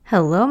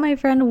Hello, my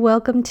friend.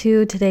 Welcome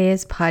to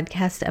today's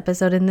podcast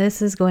episode. And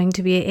this is going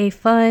to be a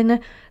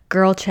fun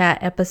girl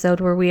chat episode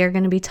where we are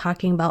going to be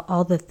talking about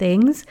all the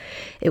things.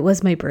 It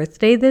was my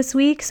birthday this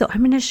week, so I'm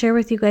going to share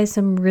with you guys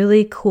some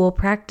really cool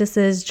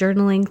practices,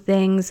 journaling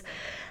things,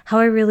 how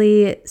I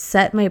really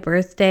set my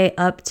birthday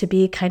up to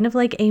be kind of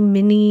like a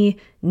mini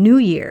new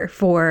year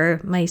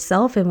for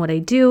myself and what I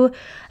do.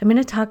 I'm going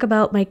to talk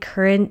about my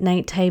current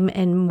nighttime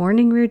and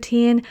morning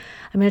routine.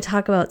 I'm going to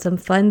talk about some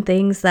fun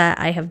things that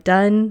I have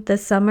done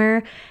this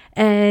summer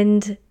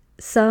and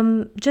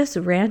some just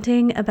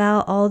ranting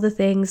about all the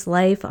things,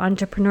 life,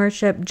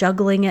 entrepreneurship,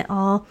 juggling it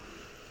all,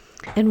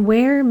 and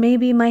where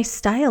maybe my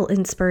style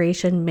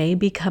inspiration may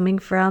be coming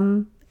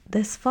from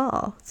this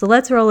fall. So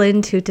let's roll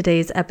into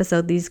today's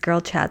episode. These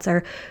girl chats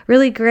are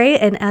really great.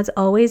 And as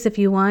always, if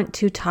you want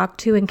to talk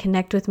to and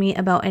connect with me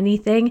about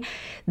anything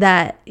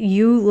that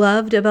you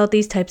loved about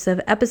these types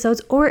of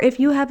episodes, or if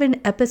you have an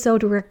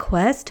episode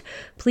request,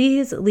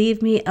 please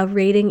leave me a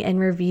rating and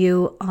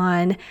review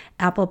on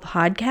Apple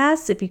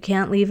Podcasts. If you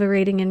can't leave a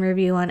rating and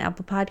review on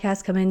Apple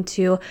Podcasts, come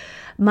into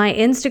my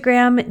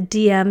Instagram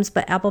DMs,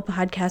 but Apple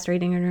Podcast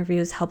rating and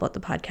reviews help out the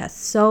podcast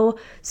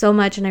so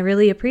much. And I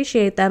really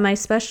appreciate them. I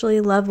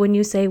especially love when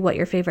you say what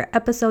your favorite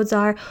episodes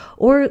are,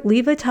 or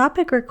leave a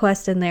topic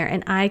request in there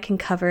and I can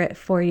cover it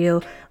for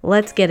you.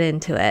 Let's get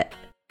into it.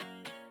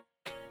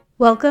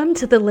 Welcome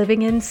to the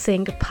Living in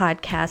Sync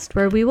podcast,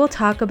 where we will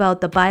talk about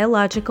the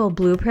biological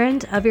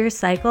blueprint of your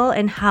cycle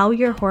and how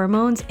your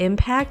hormones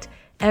impact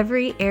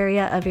every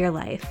area of your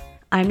life.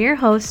 I'm your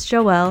host,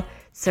 Joelle,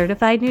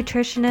 certified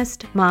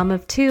nutritionist, mom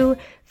of two,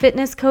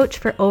 fitness coach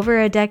for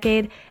over a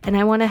decade, and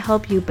I want to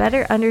help you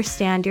better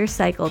understand your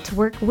cycle to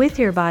work with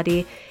your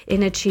body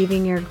in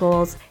achieving your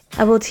goals.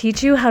 I will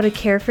teach you how to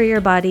care for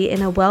your body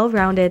in a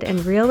well-rounded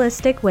and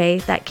realistic way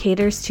that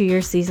caters to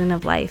your season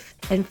of life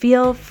and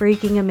feel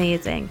freaking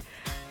amazing.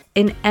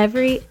 In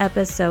every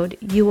episode,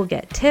 you will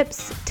get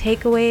tips,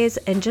 takeaways,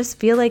 and just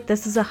feel like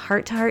this is a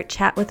heart-to-heart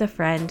chat with a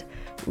friend.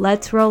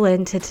 Let's roll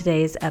into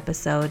today's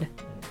episode.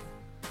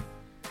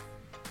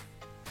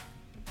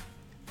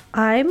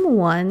 I'm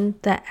one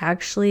that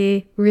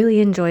actually really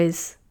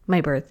enjoys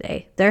my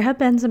birthday. There have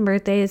been some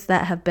birthdays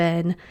that have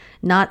been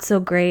not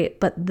so great,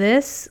 but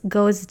this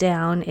goes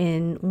down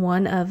in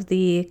one of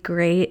the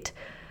great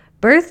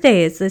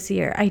birthdays this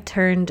year. I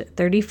turned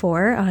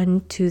 34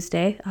 on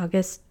Monday,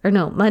 August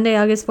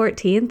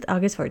 14th.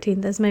 August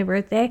 14th is my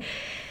birthday.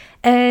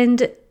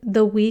 And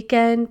the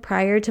weekend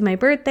prior to my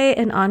birthday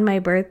and on my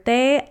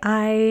birthday,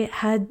 I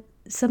had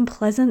some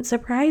pleasant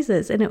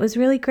surprises and it was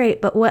really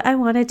great. But what I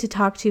wanted to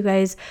talk to you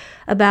guys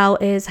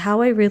about is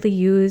how I really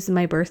use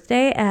my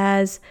birthday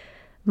as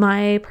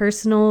my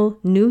personal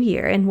new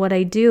year and what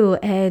I do.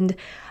 And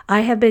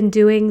I have been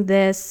doing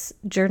this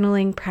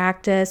journaling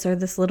practice or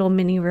this little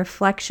mini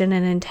reflection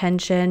and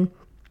intention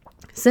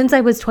since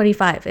I was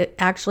 25. It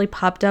actually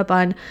popped up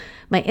on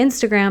my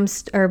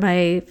Instagram or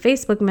my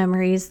Facebook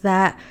memories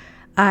that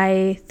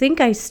I think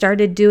I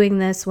started doing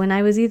this when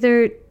I was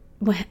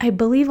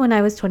when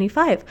I was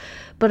 25,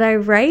 but I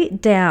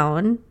write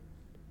down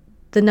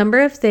the number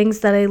of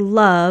things that I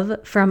love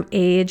from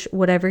age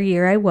whatever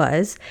year I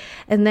was,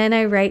 and then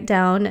I write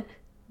down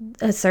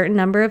a certain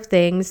number of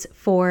things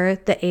for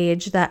the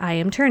age that I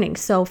am turning.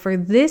 So for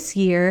this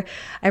year,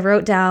 I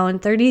wrote down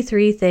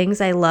 33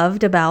 things I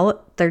loved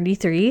about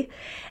 33,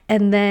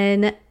 and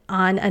then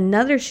on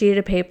another sheet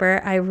of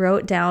paper, I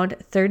wrote down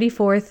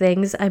 34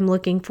 things I'm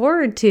looking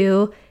forward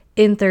to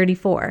in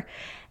 34.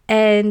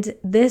 And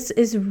this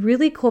is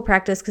really cool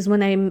practice because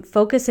when I'm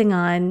focusing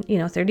on,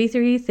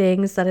 33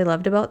 things that I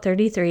loved about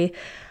 33,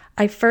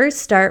 I first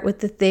start with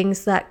the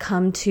things that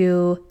come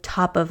to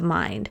top of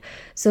mind.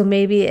 So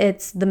maybe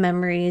it's the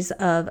memories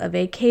of a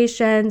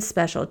vacation,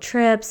 special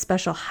trips,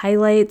 special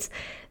highlights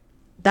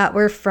that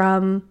were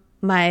from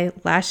my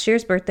last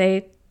year's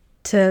birthday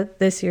to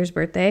this year's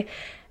birthday.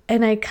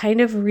 And I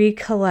kind of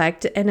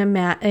recollect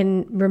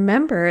and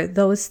remember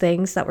those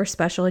things that were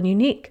special and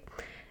unique.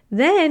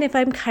 Then if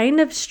I'm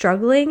kind of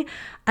struggling,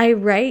 I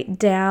write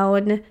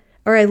down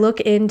or I look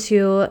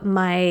into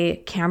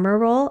my camera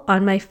roll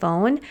on my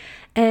phone,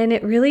 and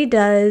it really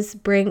does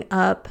bring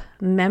up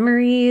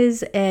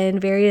memories and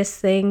various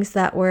things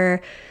that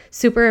were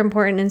super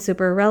important and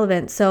super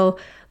relevant. So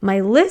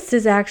my list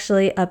is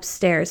actually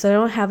upstairs, so I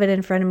don't have it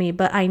in front of me,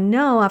 but I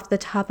know off the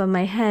top of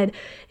my head,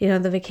 the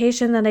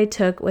vacation that I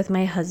took with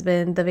my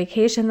husband, the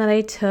vacation that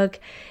I took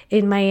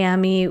in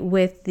Miami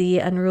with the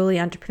Unruly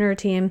Entrepreneur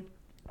team,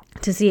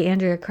 to see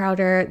Andrea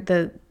Crowder,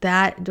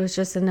 that was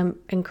just an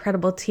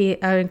incredible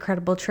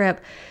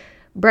trip.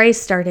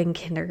 Bryce starting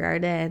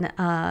kindergarten,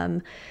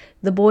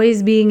 the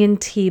boys being in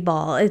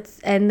T-ball.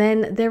 And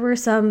then there were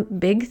some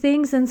big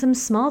things and some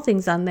small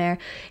things on there,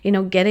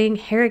 getting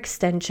hair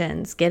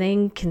extensions,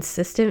 getting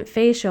consistent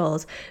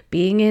facials,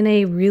 being in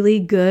a really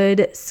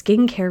good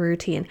skincare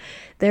routine.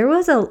 There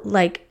was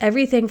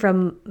everything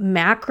from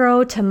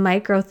macro to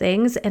micro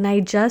things. And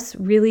I just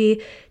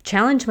really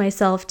challenged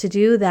myself to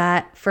do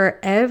that for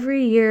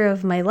every year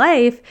of my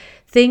life.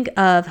 Think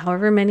of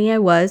however many I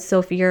was. So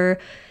if you're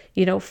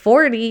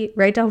 40,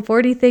 write down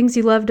 40 things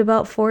you loved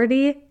about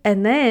 40.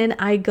 And then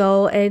I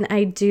go and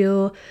I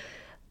do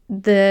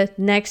the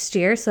next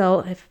year. So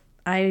if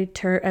I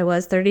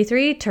was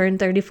 33, turned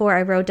 34,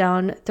 I wrote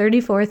down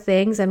 34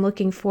 things I'm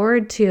looking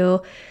forward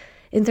to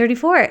in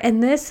 34.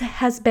 And this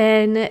has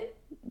been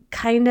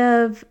kind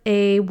of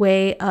a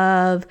way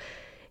of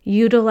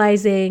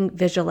utilizing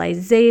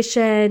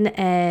visualization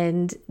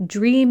and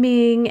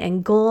dreaming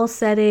and goal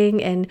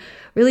setting and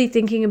really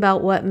thinking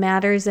about what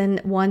matters. And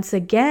once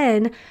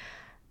again,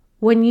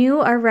 when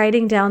you are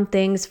writing down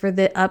things for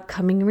the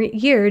upcoming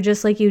year,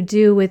 just like you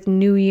do with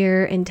New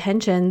Year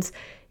intentions,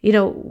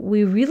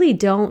 we really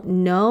don't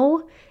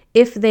know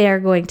if they are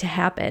going to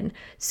happen.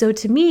 So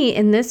to me,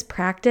 in this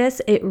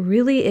practice, it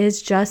really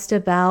is just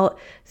about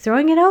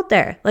throwing it out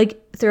there,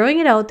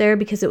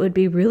 because it would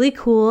be really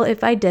cool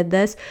if I did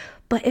this.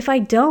 But if I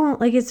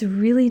don't, it's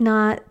really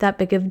not that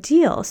big of a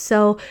deal.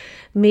 So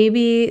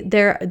maybe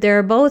there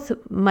are both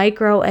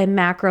micro and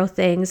macro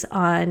things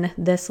on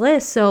this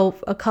list. So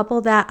a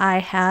couple that I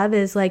have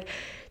is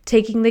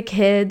taking the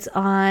kids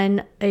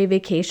on a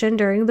vacation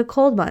during the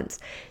cold months,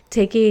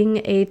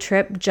 taking a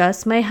trip,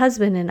 just my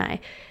husband and I,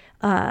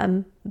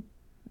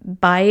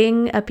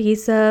 buying a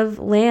piece of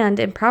land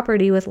and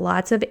property with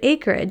lots of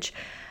acreage.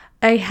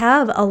 I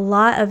have a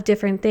lot of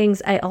different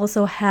things. I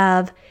also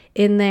have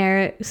in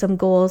there some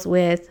goals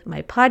with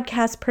my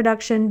podcast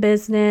production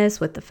business,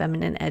 with the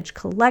Feminine Edge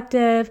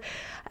Collective.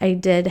 I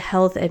did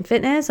health and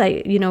fitness.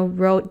 I,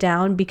 wrote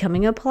down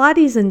becoming a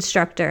Pilates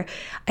instructor.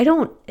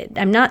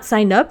 I'm not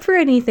signed up for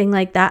anything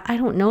like that. I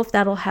don't know if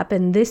that'll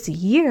happen this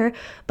year,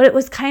 but it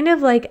was kind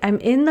of I'm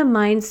in the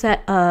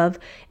mindset of,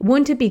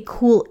 wouldn't it be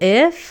cool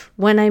if,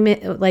 when I'm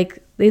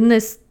in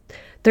this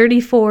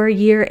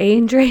 34-year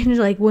age range,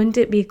 wouldn't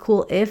it be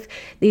cool if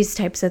these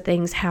types of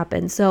things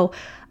happen? So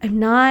I'm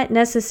not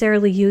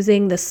necessarily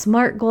using the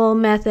SMART goal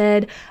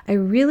method. I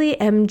really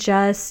am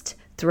just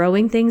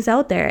throwing things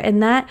out there.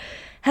 And that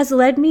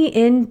led me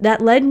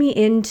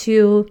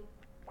into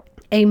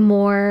a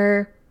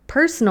more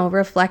personal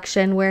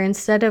reflection, where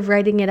instead of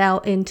writing it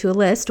out into a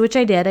list, which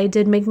I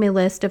did make my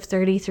list of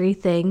 33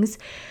 things.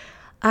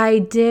 I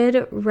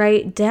did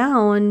write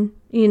down,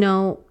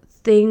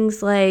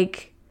 things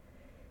like,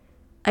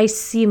 I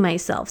see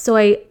myself. So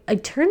I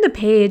turned the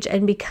page,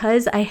 and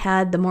because I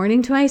had the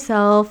morning to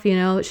myself,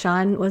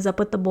 Sean was up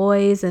with the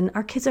boys and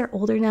our kids are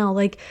older now.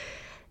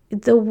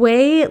 The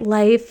way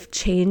life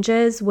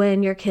changes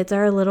when your kids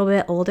are a little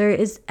bit older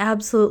is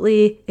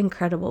absolutely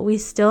incredible. We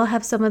still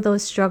have some of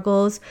those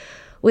struggles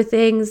with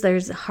things.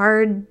 There's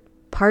hard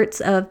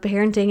parts of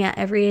parenting at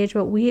every age,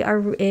 but we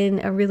are in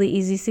a really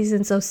easy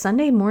season. So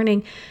Sunday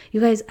morning, you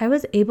guys, I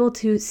was able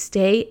to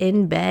stay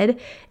in bed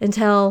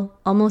until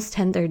almost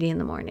 10:30 in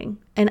the morning.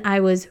 And I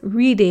was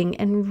reading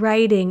and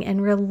writing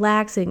and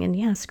relaxing and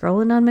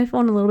scrolling on my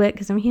phone a little bit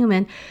because I'm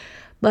human.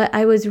 But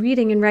I was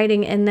reading and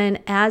writing. And then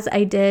as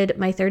I did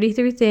my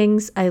 33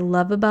 things I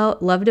loved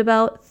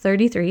about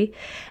 33,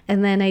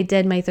 and then I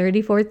did my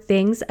 34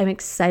 things I'm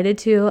excited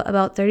to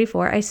about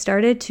 34, I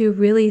started to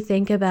really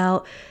think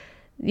about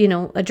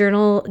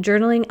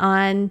journaling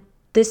on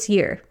this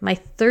year, my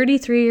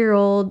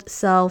 33-year-old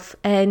self.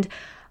 And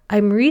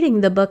I'm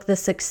reading the book, The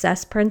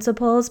Success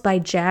Principles by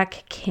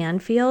Jack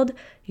Canfield.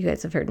 You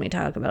guys have heard me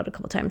talk about it a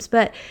couple times,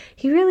 but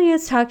he really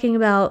is talking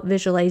about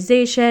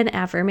visualization,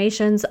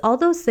 affirmations, all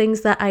those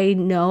things that I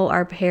know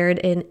are paired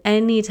in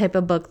any type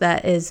of book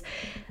that is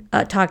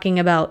talking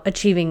about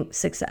achieving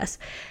success.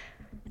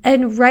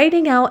 And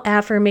writing out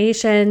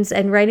affirmations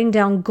and writing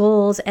down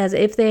goals as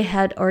if they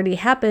had already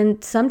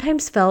happened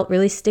sometimes felt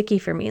really sticky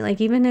for me.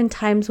 Even in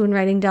times when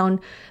writing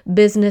down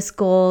business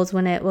goals,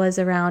 when it was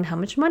around how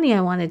much money I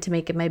wanted to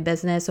make in my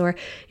business, or,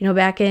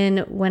 back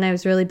in when I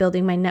was really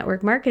building my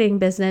network marketing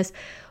business,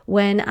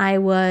 when I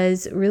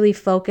was really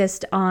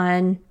focused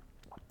on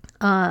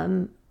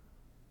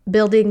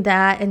building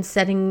that and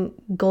setting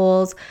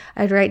goals,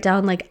 I'd write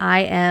down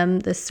I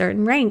am this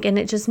certain rank, and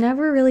it just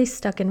never really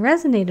stuck and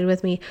resonated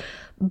with me.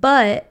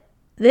 But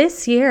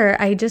this year,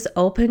 I just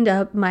opened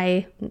up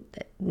my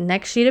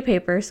next sheet of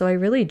paper. So I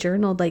really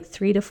journaled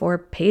 3 to 4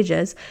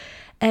 pages,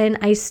 and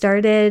I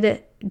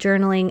started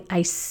journaling.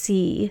 I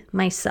see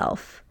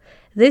myself.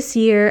 This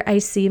year, I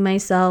see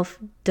myself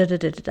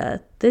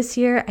This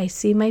year, I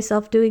see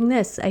myself doing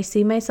this. I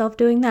see myself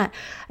doing that.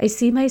 I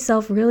see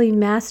myself really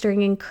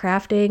mastering and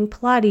crafting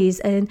Pilates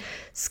and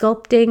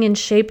sculpting and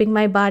shaping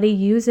my body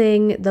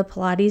using the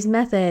Pilates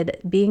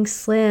method, being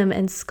slim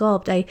and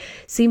sculpt. I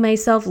see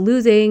myself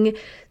losing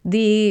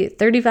the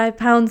 35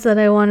 pounds that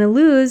I want to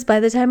lose by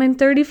the time I'm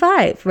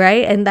 35,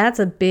 right? And that's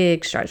a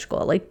big stretch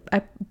goal.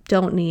 I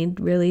don't need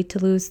really to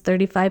lose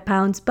 35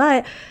 pounds,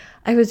 but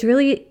I was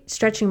really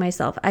stretching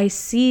myself. I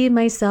see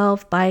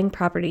myself buying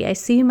property. I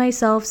see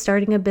myself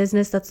starting a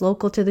business that's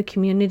local to the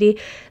community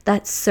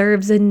that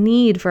serves a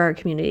need for our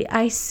community.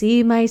 I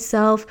see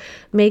myself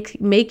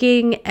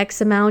making X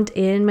amount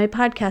in my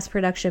podcast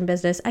production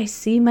business. I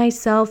see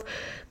myself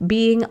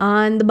being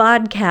on the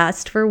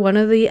podcast for one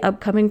of the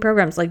upcoming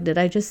programs. Like, did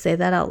I just say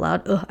that out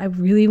loud? Ugh, I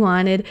really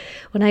wanted,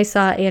 when I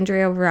saw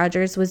Andrea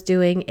Rogers was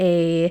doing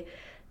a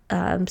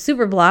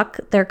super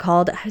block, they're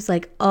called, I was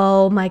like,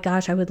 oh my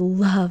gosh, I would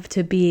love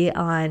to be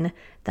on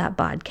that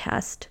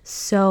podcast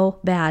so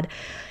bad.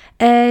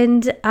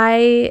 And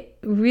I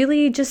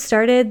really just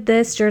started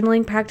this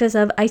journaling practice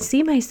of I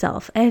see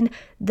myself, and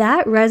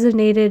that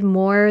resonated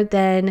more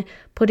than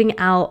putting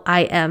out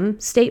I am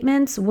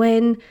statements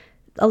when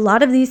a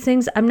lot of these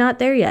things, I'm not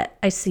there yet.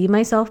 I see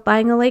myself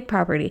buying a lake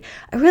property.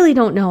 I really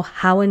don't know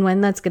how and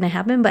when that's going to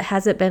happen, but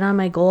has it been on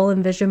my goal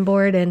and vision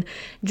board and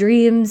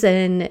dreams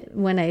and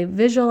when I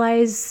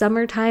visualize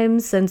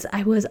summertime since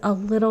I was a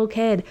little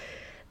kid?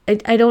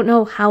 I don't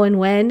know how and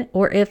when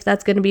or if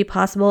that's going to be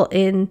possible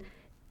in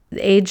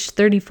age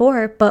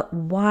 34, but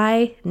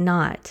why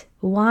not?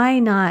 Why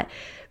not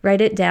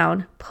write it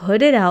down,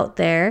 put it out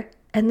there,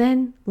 and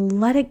then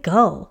let it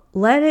go.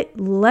 Let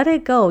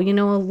it go. You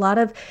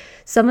know,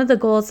 some of the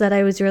goals that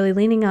I was really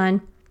leaning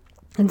on,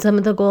 and some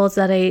of the goals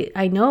that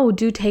I know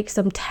do take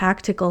some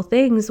tactical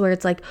things where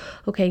it's like,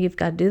 okay, you've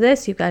got to do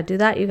this, you've got to do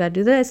that, you got to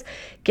do this.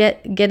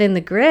 Get in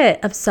the grit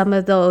of some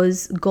of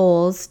those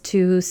goals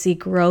to see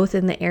growth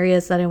in the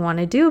areas that I want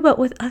to do. But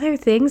with other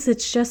things,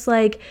 it's just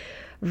like,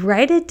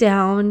 write it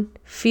down,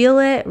 feel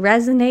it,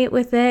 resonate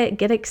with it,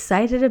 get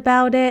excited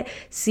about it,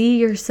 see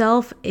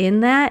yourself in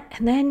that,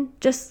 and then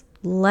just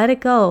let it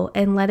go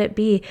and let it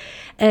be.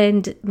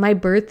 And my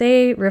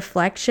birthday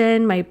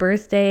reflection, my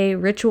birthday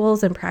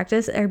rituals and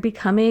practice are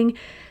becoming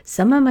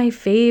some of my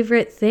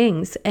favorite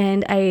things.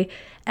 And I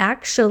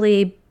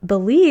actually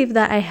believe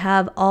that I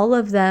have all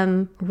of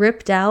them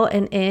ripped out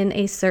and in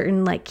a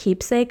certain like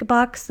keepsake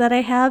box that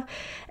I have.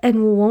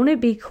 And won't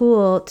it be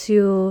cool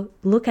to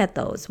look at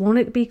those? Won't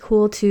it be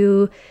cool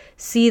to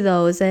see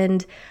those?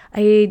 And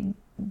I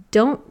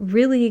don't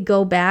really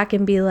go back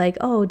and be like,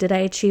 oh, did I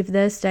achieve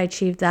this? Did I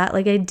achieve that?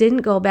 Like, I didn't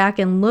go back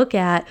and look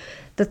at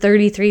the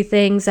 33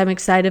 things I'm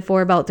excited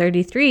for about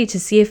 33 to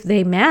see if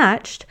they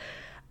matched.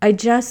 I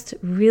just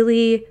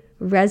really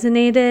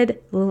resonated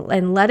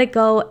and let it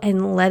go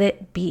and let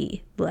it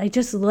be. I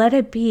just let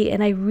it be.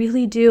 And I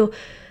really do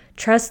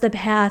trust the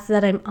path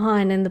that I'm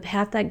on and the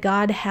path that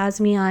God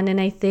has me on.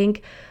 And I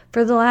think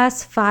for the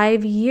last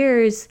 5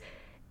 years,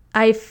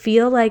 I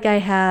feel like I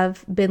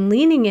have been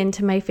leaning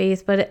into my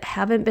faith, but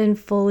haven't been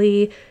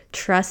fully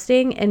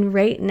trusting. And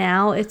right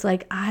now it's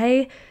like,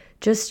 I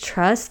just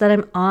trust that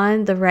I'm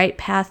on the right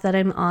path that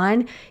I'm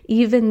on,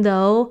 even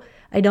though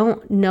I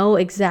don't know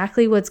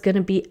exactly what's going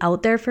to be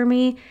out there for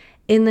me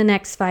in the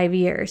next 5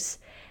 years.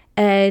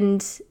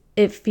 And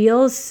it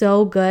feels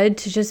so good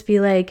to just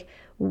be like,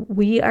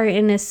 we are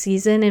in a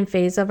season and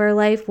phase of our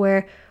life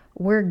where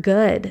we're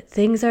good.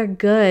 Things are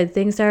good.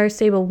 Things are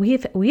stable.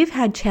 We've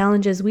had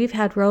challenges. We've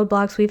had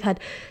roadblocks. We've had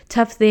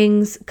tough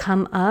things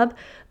come up,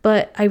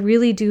 but I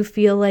really do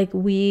feel like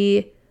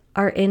we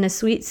are in a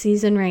sweet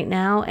season right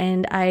now,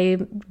 and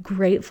I'm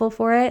grateful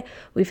for it.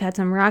 We've had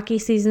some rocky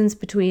seasons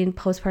between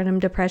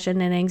postpartum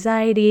depression and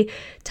anxiety,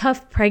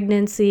 tough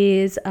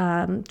pregnancies,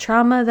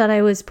 trauma that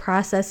I was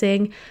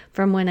processing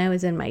from when I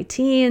was in my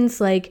teens.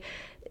 Like,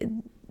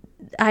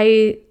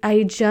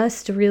 I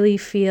just really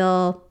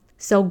feel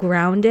so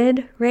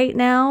grounded right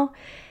now,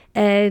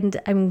 and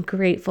I'm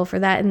grateful for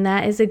that. And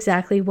that is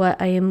exactly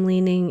what I am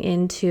leaning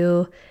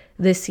into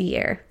this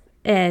year.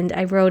 And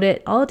I wrote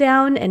it all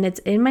down, and it's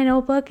in my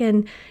notebook,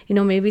 and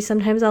maybe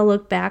sometimes I'll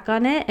look back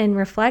on it and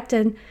reflect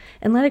and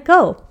let it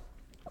go.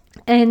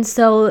 And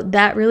so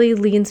that really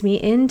leads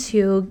me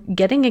into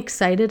getting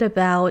excited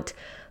about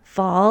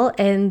fall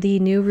and the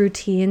new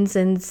routines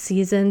and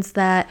seasons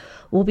that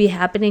will be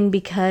happening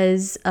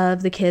because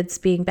of the kids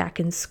being back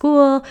in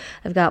school.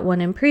 I've got one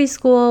in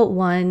preschool,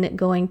 one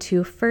going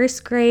to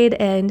first grade,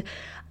 and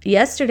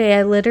yesterday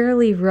I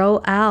literally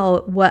wrote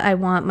out what I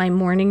want my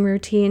morning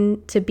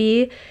routine to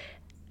be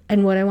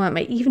and what I want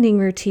my evening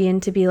routine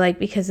to be like,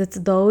 because it's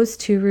those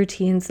two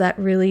routines that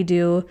really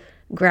do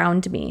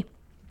ground me.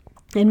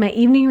 And my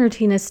evening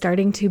routine is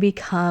starting to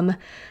become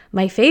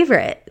my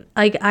favorite.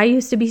 Like, I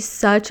used to be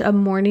such a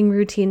morning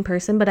routine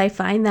person, but I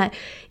find that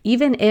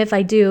even if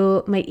I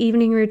do my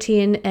evening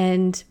routine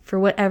and for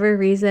whatever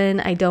reason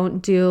I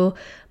don't do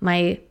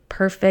my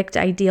perfect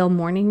ideal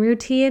morning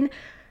routine,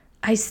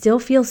 I still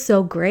feel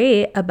so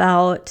great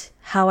about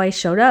how I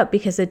showed up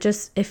because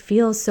it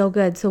feels so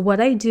good. So what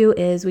I do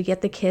is we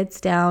get the kids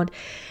down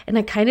and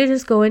I kind of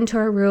just go into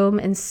our room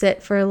and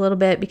sit for a little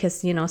bit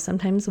because,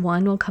 sometimes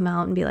one will come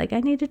out and be like, I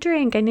need a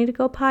drink, I need to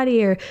go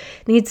potty or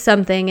need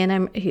something.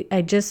 And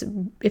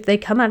if they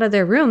come out of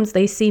their rooms,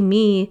 they see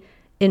me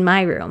in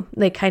my room.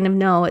 They kind of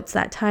know it's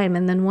that time.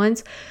 And then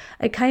once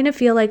I kind of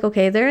feel like,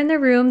 okay, they're in their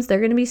rooms, they're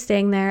going to be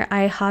staying there,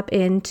 I hop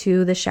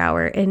into the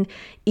shower. And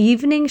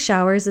evening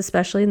showers,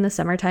 especially in the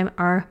summertime,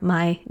 are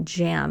my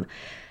jam.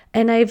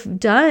 And I've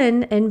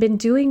done and been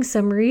doing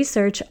some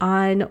research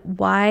on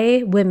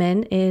why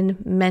women in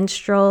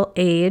menstrual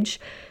age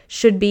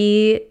should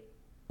be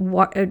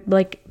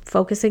like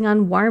focusing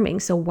on warming.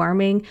 So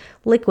warming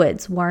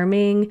liquids,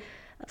 warming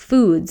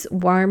foods,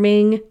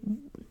 warming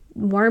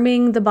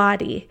the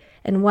body,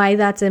 and why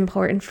that's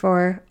important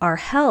for our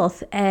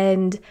health.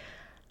 And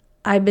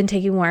I've been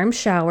taking warm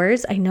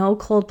showers. I know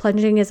cold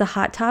plunging is a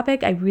hot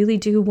topic. I really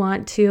do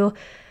want to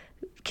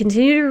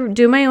continue to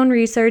do my own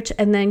research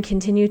and then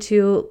continue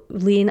to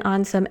lean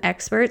on some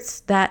experts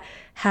that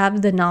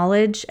have the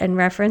knowledge and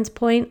reference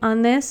point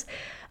on this.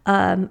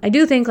 I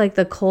do think like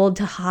the cold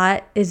to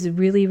hot is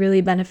really,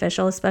 really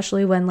beneficial,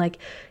 especially when like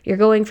you're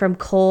going from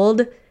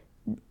cold,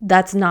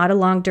 that's not a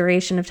long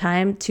duration of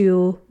time,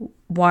 to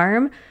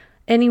warm.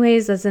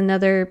 Anyways, that's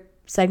another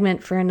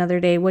segment for another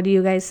day. What do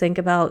you guys think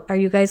about? Are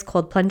you guys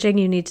cold plunging?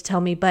 You need to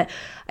tell me. But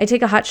I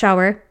take a hot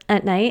shower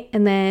at night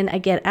and then I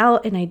get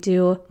out and I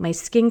do my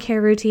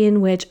skincare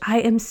routine, which I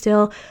am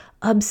still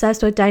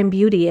obsessed with Dime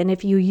Beauty. And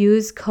if you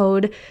use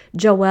code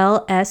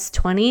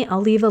JoelleS20, I'll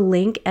leave a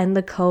link and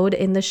the code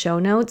in the show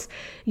notes.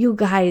 You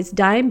guys,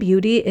 Dime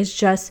Beauty is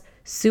just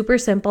super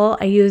simple.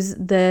 I use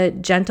the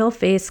Gentle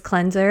Face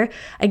Cleanser.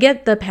 I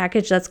get the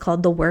package that's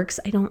called The Works.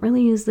 I don't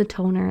really use the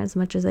toner as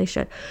much as I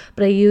should,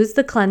 but I use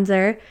the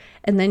cleanser.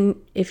 And then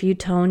if you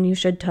tone, you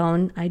should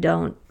tone. I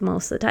don't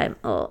most of the time.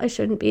 Oh, I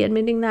shouldn't be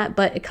admitting that,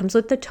 but it comes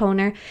with the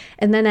toner.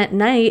 And then at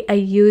night, I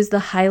use the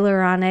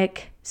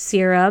hyaluronic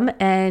serum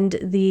and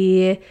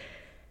the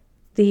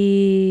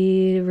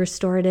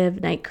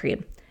restorative night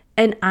cream.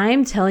 And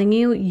I'm telling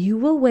you, you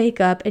will wake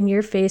up and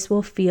your face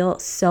will feel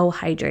so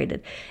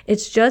hydrated.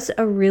 It's just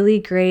a really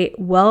great,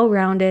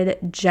 well-rounded,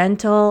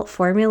 gentle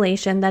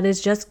formulation that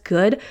is just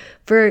good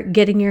for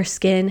getting your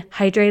skin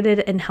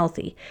hydrated and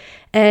healthy.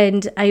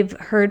 And I've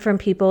heard from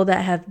people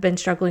that have been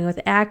struggling with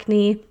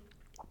acne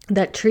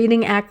that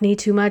treating acne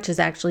too much is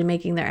actually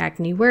making their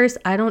acne worse.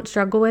 I don't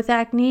struggle with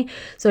acne,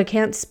 so I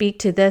can't speak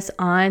to this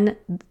on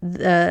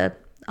the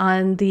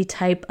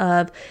type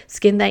of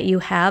skin that you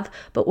have.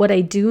 But what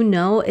I do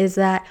know is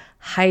that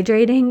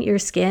hydrating your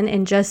skin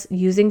and just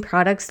using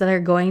products that are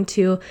going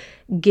to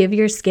give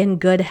your skin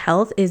good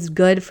health is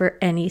good for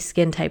any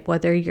skin type,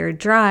 whether you're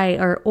dry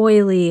or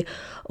oily,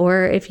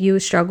 or if you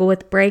struggle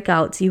with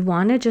breakouts. You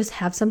want to just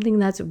have something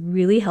that's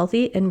really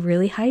healthy and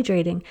really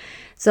hydrating.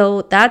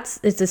 So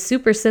it's a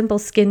super simple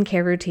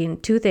skincare routine.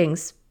 2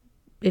 things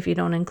if you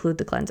don't include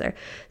the cleanser.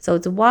 So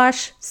it's a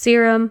wash,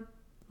 serum,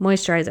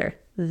 moisturizer.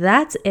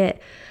 That's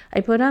it.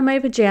 I put on my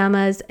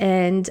pajamas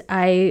and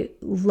I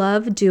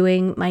love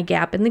doing my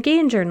gap in the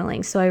gain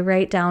journaling. So I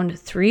write down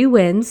 3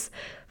 wins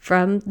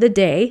from the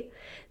day,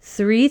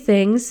 3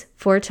 things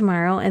for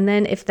tomorrow. And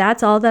then if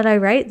that's all that I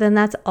write, then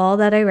that's all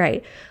that I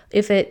write.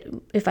 If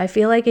I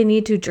feel like I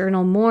need to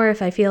journal more,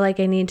 if I feel like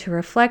I need to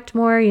reflect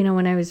more,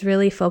 when I was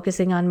really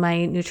focusing on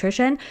my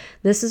nutrition,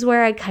 this is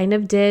where I kind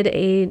of did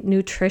a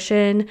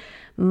nutrition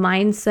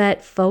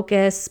mindset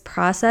focus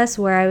process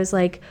where I was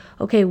like,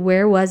 okay,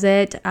 where was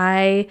it?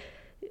 I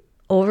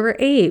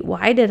overate.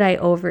 Why did I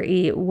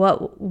overeat?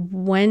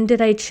 When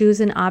did I choose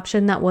an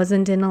option that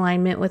wasn't in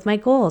alignment with my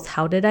goals?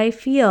 How did I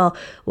feel?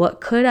 What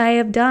could I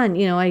have done?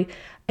 I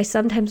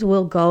sometimes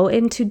will go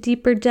into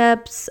deeper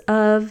depths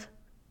of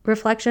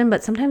reflection,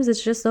 but sometimes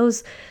it's just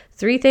those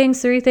 3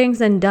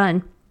 things and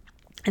done.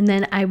 And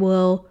then I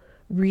will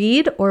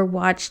read or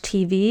watch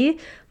TV.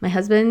 My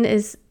husband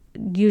is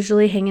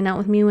usually hanging out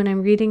with me when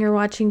I'm reading or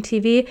watching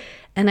TV,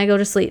 and I go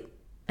to sleep.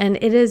 And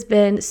it has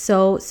been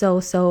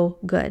so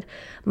good.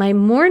 My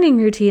morning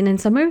routine, and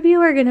some of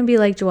you are going to be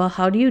like, Joelle,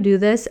 how do you do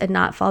this and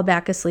not fall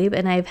back asleep?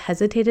 And I've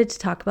hesitated to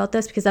talk about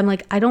this because I'm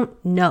like, I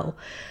don't know.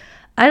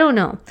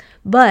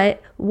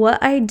 But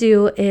what I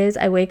do is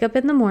I wake up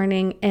in the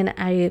morning and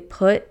I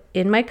put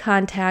in my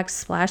contacts,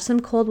 splash some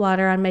cold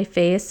water on my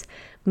face,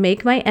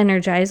 make my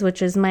Energize,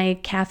 which is my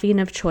caffeine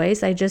of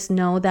choice. I just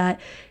know that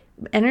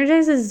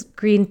Energize is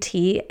green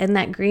tea, and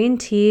that green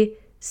tea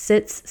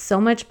sits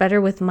so much better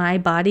with my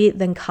body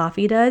than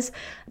coffee does.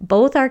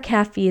 Both are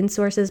caffeine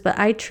sources, but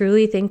I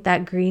truly think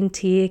that green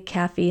tea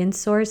caffeine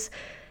source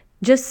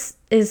just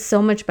is so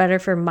much better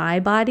for my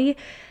body.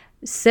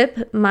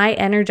 Sip my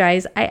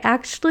Energize. I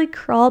actually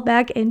crawl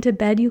back into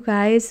bed, you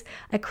guys.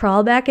 I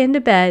crawl back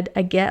into bed.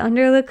 I get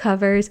under the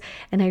covers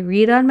and I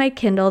read on my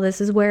Kindle. This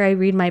is where I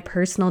read my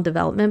personal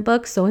development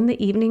books. So in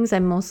the evenings,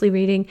 I'm mostly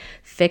reading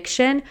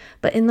fiction,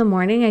 but in the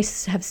morning, I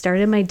have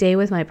started my day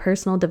with my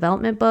personal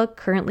development book,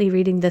 currently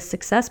reading The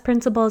Success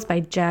Principles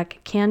by Jack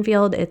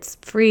Canfield. It's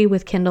free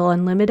with Kindle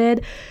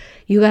Unlimited.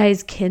 You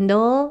guys,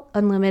 Kindle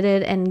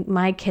Unlimited and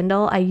my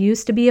Kindle, I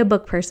used to be a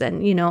book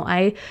person.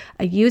 I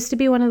used to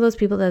be one of those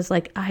people that's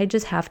like, I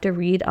just have to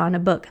read on a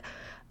book.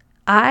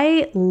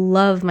 I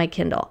love my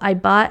Kindle. I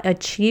bought the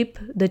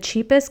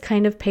cheapest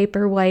kind of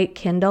paperwhite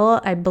Kindle.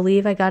 I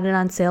believe I got it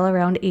on sale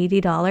around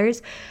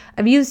 $80.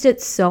 I've used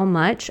it so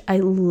much. I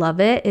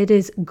love it. It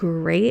is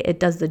great. It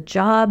does the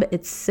job.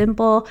 It's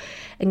simple.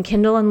 And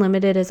Kindle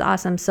Unlimited is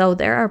awesome. So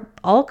there are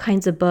all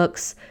kinds of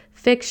books,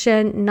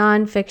 fiction,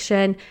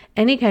 nonfiction,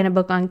 any kind of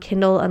book on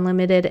Kindle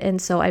Unlimited.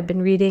 And so I've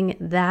been reading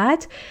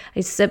that.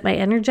 I sip my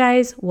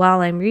Energize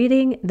while I'm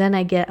reading. Then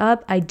I get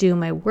up, I do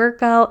my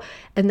workout,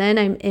 and then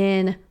I'm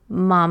in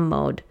mom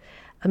mode.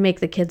 I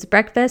make the kids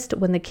breakfast.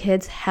 When the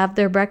kids have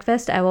their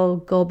breakfast, I will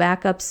go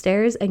back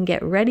upstairs and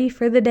get ready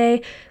for the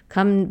day,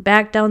 come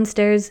back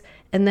downstairs,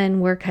 and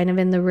then we're kind of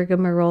in the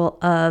rigmarole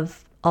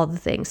of all the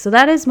things. So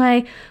that is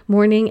my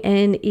morning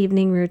and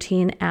evening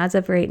routine as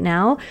of right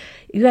now.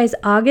 You guys,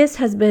 August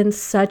has been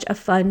such a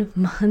fun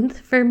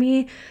month for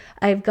me.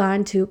 I've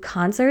gone to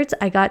concerts.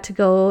 I got to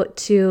go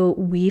to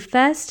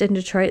WeFest in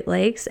Detroit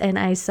Lakes, and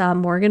I saw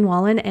Morgan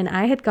Wallen, and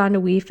I had gone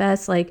to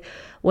WeFest like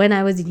when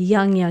I was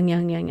young,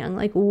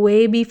 like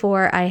way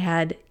before I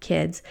had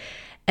kids.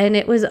 And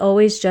it was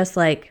always just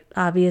like,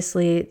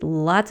 obviously,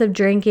 lots of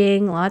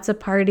drinking, lots of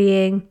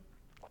partying.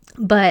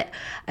 But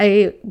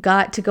I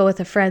got to go with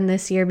a friend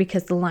this year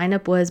because the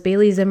lineup was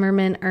Bailey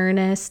Zimmerman,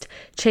 Ernest,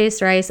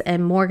 Chase Rice,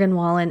 and Morgan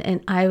Wallen.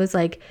 And I was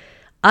like,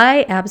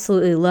 I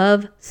absolutely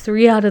love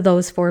 3 out of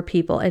those 4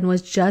 people and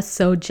was just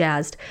so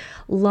jazzed.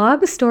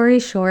 Long story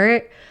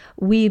short,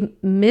 we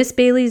missed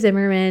Bailey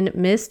Zimmerman,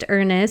 missed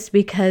Ernest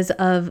because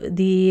of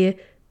the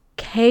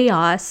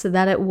chaos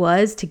that it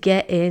was to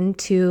get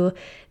into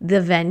the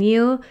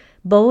venue,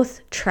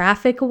 both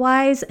traffic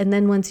wise, and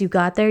then once you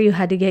got there you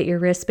had to get your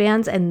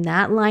wristbands, and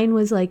that line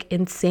was like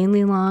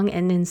insanely long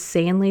and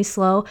insanely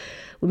slow.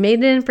 We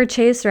made it in for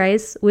Chase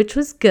Rice, which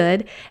was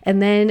good,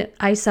 and then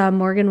I saw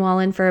Morgan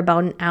Wallen for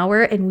about an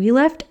hour, and we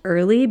left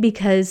early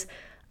because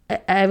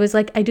I was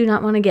like, I do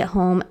not want to get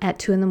home at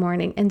 2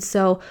 a.m. And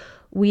so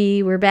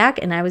we were back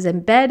and I was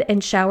in bed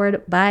and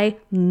showered by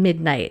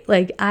midnight.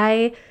 Like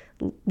I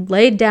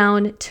laid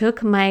down,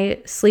 took my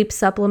sleep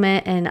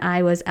supplement, and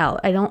I was out.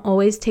 I don't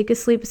always take a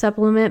sleep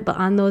supplement, but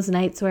on those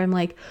nights where I'm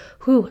like,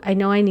 I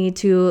know I need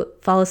to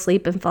fall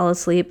asleep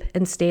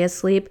and stay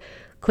asleep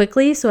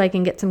quickly so I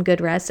can get some good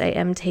rest, I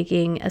am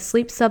taking a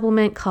sleep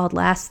supplement called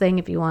Last Thing.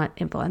 If you want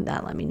info on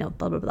that, let me know,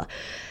 blah, blah, blah.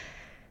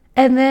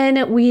 And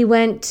then we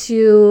went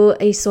to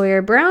a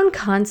Sawyer Brown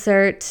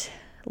concert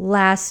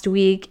last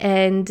week,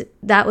 and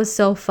that was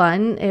so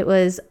fun. It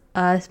was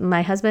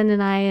my husband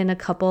and I and a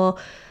couple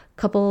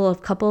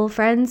of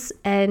friends,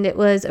 and it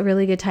was a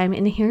really good time.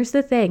 And here's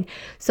the thing.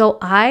 So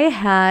I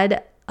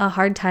had a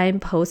hard time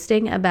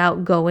posting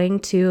about going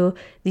to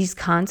these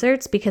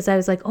concerts because I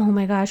was like, oh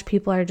my gosh,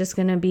 people are just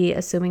going to be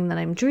assuming that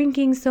I'm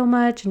drinking so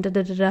much and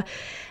da-da-da-da.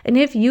 And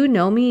if you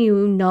know me,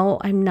 you know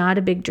I'm not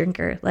a big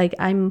drinker. Like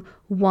I'm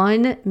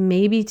 1,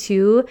 maybe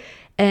 2,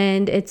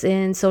 and it's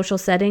in social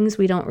settings.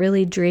 We don't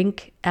really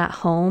drink at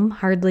home,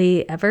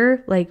 hardly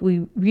ever. Like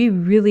we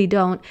really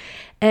don't.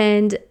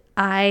 And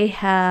I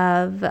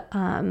have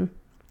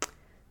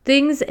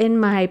things in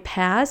my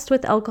past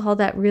with alcohol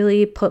that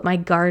really put my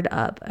guard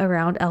up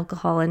around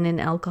alcohol and in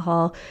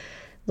alcohol,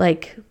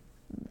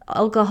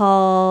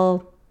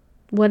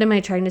 what am I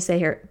trying to say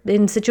here?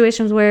 In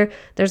situations where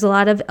there's a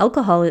lot of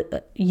alcohol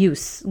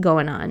use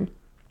going on,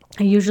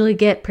 I usually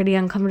get pretty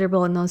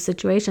uncomfortable in those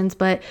situations,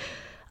 but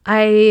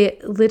I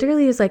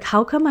literally was like,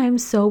 how come I'm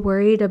so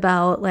worried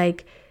about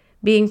like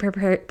being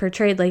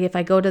portrayed? Like if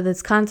I go to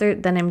this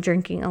concert, then I'm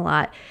drinking a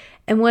lot.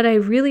 And what I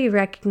really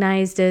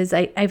recognized is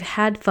I've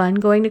had fun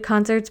going to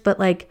concerts, but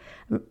like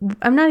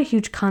I'm not a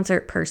huge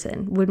concert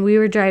person. When we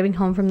were driving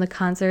home from the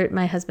concert,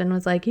 my husband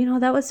was like,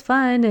 that was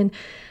fun.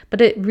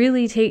 But it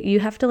really you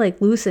have to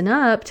like loosen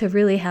up to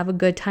really have a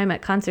good time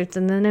at concerts.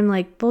 And then I'm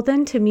like, well,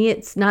 then to me,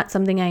 it's not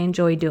something I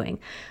enjoy doing.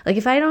 Like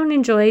if I don't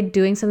enjoy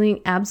doing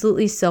something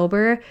absolutely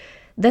sober,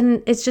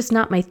 then it's just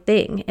not my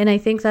thing. And I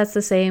think that's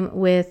the same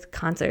with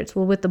concerts.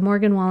 Well, with the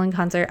Morgan Wallen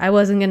concert, I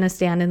wasn't going to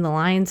stand in the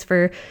lines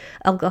for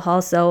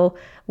alcohol. So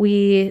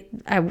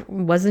I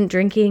wasn't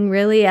drinking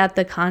really at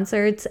the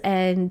concerts,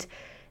 and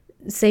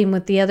same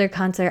with the other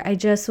concert. I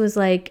just was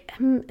like,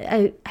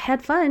 I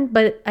had fun,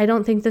 but I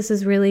don't think this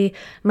is really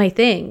my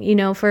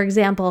thing. For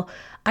example,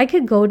 I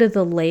could go to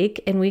the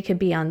lake and we could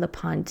be on the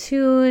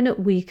pontoon.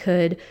 We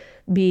could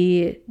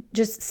be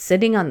just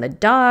sitting on the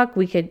dock.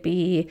 We could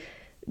be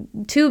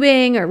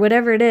tubing or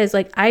whatever it is.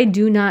 Like I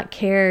do not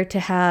care to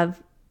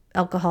have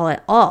alcohol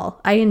at all.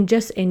 I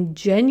just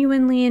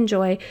genuinely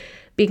enjoy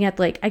being at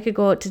the lake. I could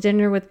go out to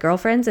dinner with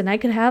girlfriends and I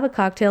could have a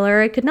cocktail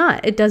or I could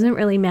not. It doesn't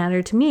really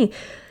matter to me.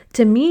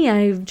 To me,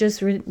 I've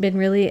just been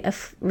really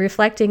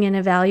reflecting and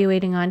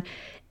evaluating on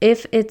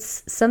if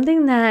it's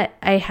something that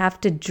I have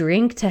to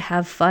drink to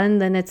have fun,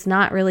 then it's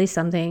not really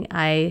something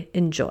I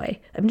enjoy.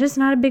 I'm just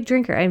not a big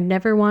drinker. I've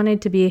never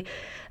wanted to be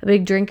a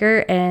big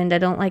drinker, and I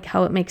don't like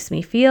how it makes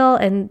me feel,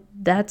 and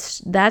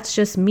that's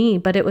just me.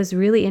 But it was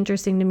really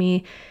interesting to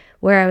me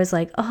where I was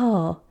like,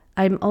 oh,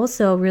 I'm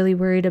also really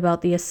worried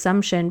about the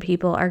assumption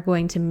people are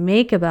going to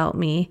make about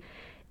me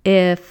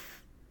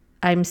if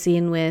I'm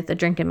seen with a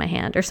drink in my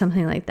hand or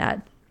something like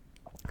that.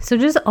 So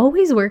just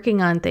always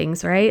working on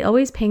things, right?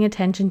 Always paying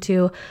attention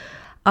to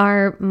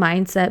our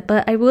mindset.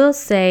 But I will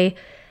say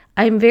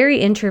I'm very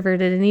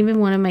introverted. And even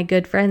one of my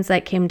good friends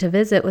that came to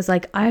visit was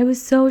like, I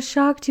was so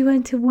shocked you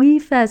went to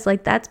WeFest.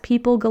 Like that's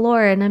people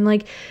galore. And I'm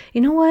like,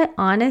 you know what?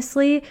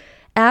 Honestly,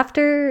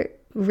 After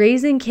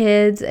raising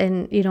kids,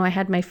 and I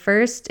had my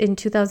first in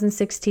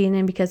 2016,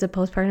 and because of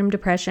postpartum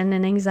depression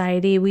and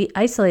anxiety, we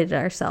isolated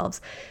ourselves.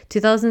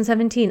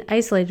 2017,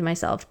 isolated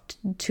myself.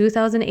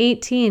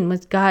 2018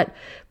 got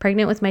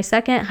pregnant with my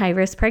second high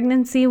risk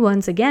pregnancy.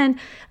 Once again,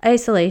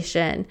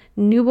 isolation,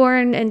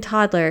 newborn and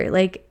toddler.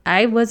 Like,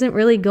 I wasn't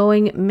really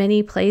going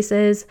many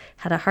places,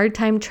 had a hard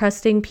time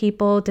trusting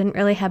people, didn't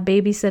really have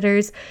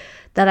babysitters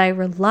that I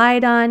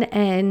relied on.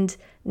 And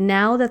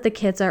now that the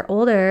kids are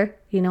older,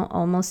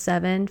 almost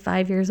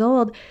 5 years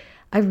old,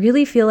 I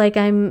really feel like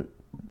I'm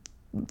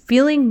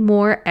feeling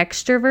more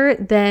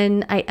extrovert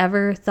than I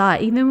ever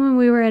thought. Even when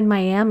we were in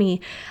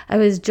Miami, I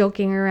was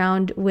joking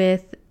around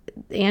with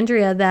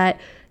Andrea that,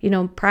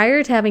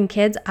 prior to having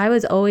kids, I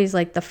was always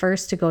like the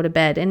first to go to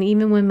bed. And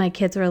even when my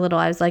kids were little,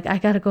 I was like, I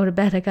gotta go to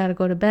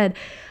bed.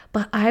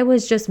 But I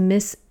was just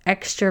Miss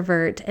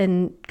Extrovert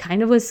and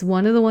kind of was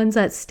one of the ones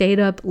that stayed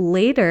up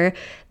later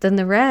than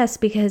the rest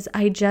because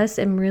I just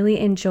am really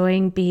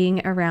enjoying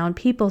being around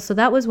people. So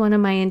that was one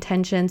of my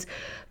intentions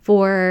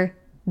for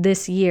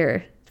this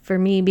year, for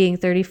me being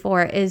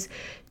 34, is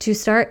to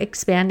start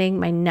expanding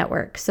my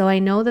network. So I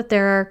know that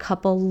there are a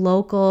couple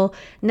local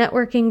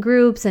networking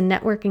groups and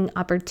networking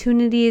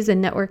opportunities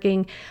and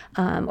networking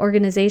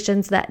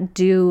organizations that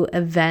do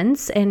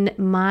events. And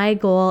my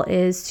goal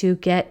is to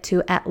get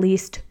to at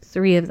least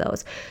 3 of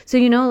those. So,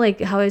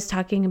 like how I was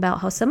talking about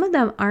how some of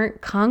them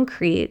aren't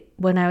concrete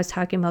when I was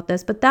talking about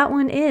this, but that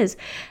one is.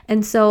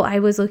 And so I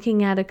was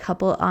looking at a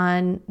couple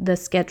on the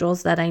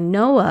schedules that I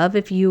know of.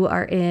 If you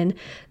are in,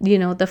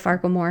 the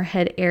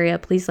Fargo-Moorhead area,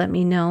 please let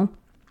me know.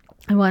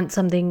 I want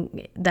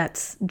something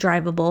that's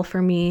drivable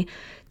for me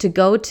to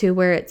go to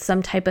where it's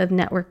some type of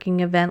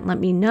networking event. Let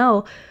me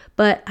know.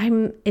 But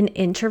I'm an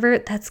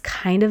introvert that's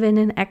kind of in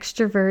an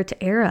extrovert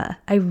era.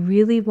 I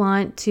really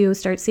want to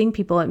start seeing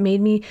people. It made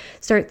me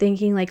start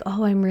thinking like,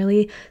 oh, I'm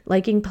really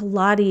liking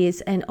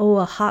Pilates, and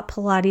a hot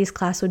Pilates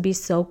class would be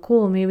so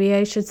cool. Maybe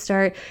I should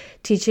start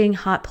teaching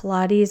hot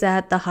Pilates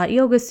at the hot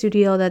yoga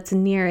studio that's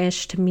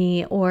near-ish to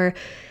me. Or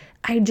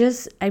I'm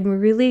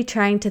really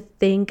trying to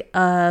think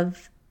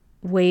of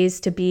ways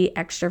to be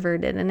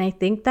extroverted. And I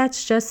think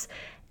that's just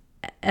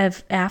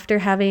after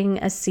having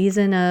a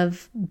season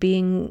of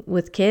being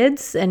with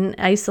kids and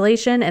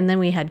isolation, and then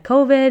we had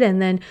COVID,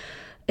 and then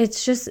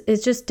it's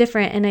just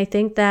different. And I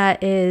think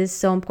that is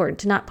so important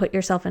to not put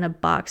yourself in a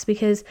box,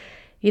 because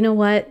you know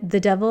what?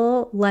 The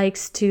devil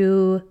likes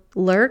to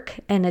lurk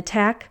and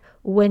attack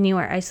when you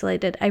are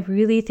isolated. I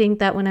really think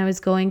that when I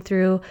was going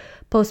through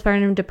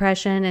postpartum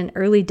depression and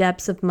early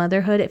depths of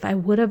motherhood, if I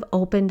would have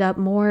opened up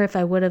more, if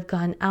I would have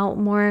gone out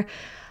more,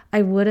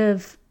 I would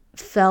have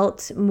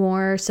felt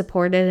more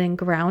supported and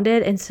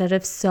grounded instead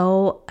of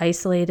so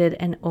isolated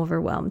and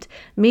overwhelmed.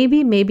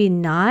 Maybe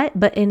not,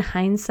 but in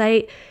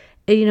hindsight,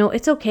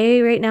 it's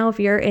okay right now if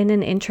you're in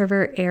an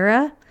introvert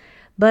era.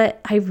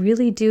 But I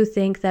really do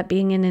think that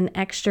being in an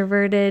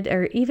extroverted,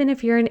 or even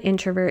if you're an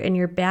introvert and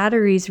your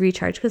batteries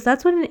recharge, because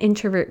that's what an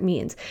introvert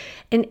means.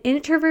 An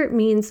introvert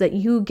means that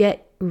you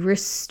get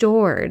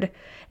restored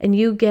and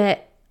you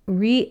get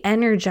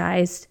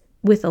re-energized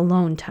with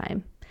alone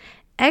time.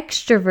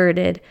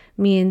 Extroverted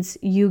means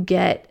you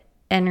get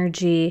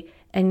energy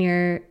and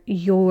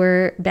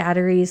your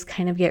batteries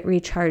kind of get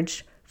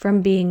recharged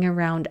from being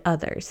around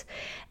others.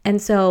 And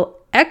so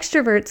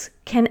extroverts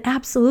can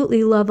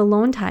absolutely love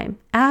alone time.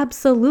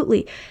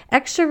 Absolutely.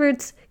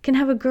 Extroverts can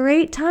have a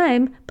great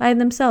time by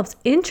themselves.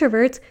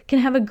 Introverts can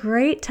have a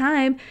great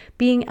time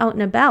being out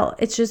and about.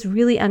 It's just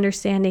really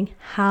understanding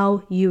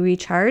how you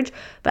recharge.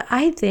 But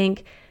I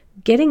think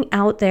getting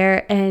out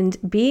there and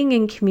being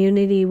in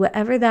community,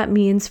 whatever that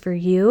means for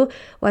you,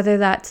 whether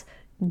that's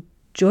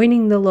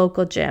joining the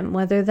local gym,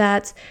 whether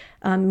that's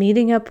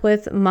meeting up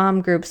with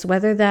mom groups,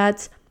 whether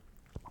that's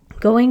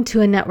going to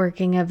a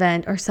networking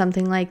event or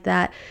something like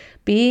that,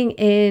 being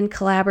in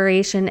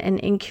collaboration and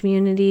in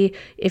community.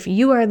 If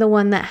you are the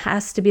one that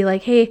has to be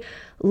like, hey,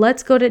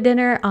 let's go to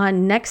dinner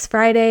on next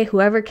Friday,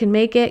 whoever can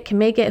make it,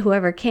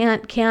 whoever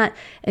can't,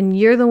 and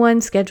you're the one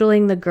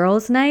scheduling the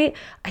girls' night,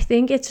 I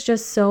think it's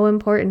just so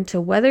important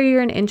to, whether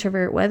you're an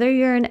introvert, whether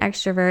you're an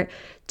extrovert,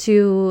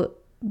 to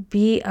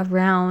be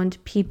around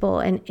people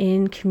and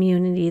in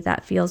community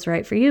that feels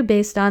right for you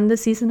based on the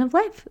season of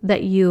life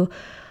that you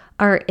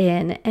are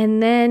in.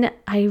 And then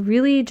I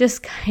really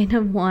just kind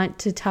of want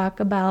to talk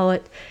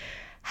about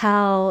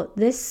how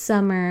this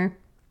summer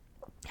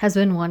has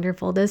been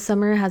wonderful. This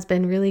summer has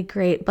been really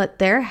great, but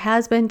there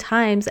has been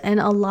times, and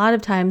a lot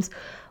of times,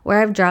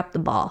 where I've dropped the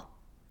ball.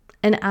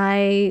 And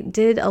I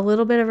did a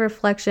little bit of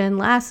reflection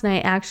last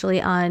night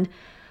actually on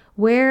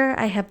where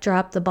I have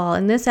dropped the ball.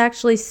 And this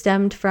actually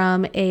stemmed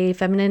from a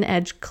Feminine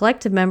Edge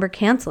Collective member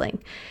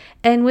canceling.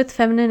 And with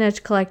Feminine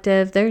Edge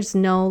Collective, there's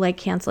no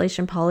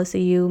cancellation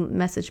policy. You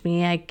message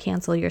me, I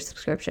cancel your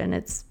subscription.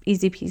 It's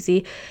easy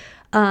peasy.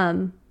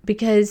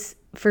 Because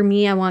for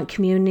me, I want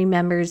community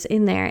members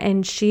in there.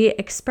 And she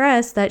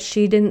expressed that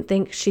she didn't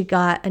think she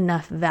got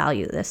enough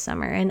value this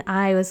summer. And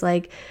I was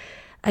like,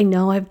 I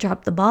know I've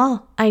dropped the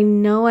ball. I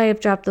know I have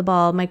dropped the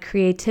ball. My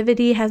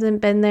creativity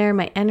hasn't been there.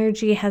 My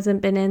energy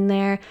hasn't been in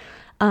there.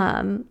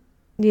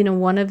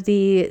 One of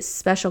the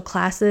special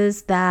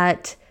classes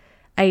that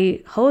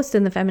I host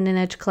in the Feminine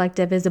Edge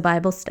Collective is a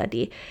Bible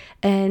study.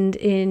 And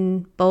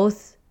in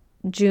both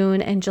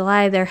June and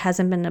July, there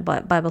hasn't been a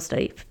Bible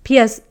study.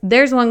 P.S.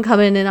 There's one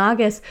coming in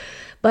August.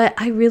 But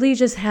I really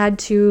just had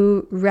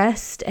to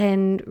rest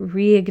and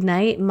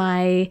reignite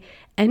my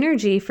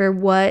energy for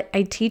what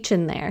I teach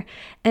in there.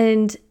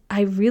 And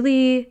I can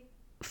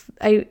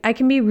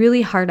be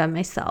really hard on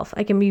myself.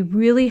 I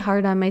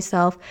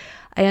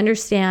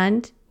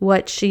understand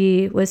what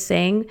she was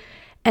saying.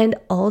 And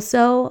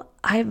also,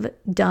 I've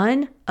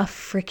done a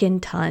freaking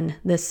ton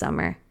this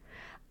summer.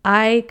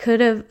 I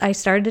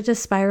started to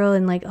spiral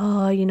and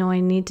I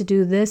need to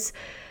do this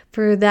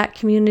for that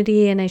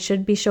community, and I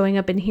should be showing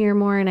up in here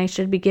more, and I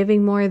should be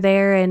giving more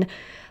there.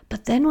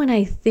 But then when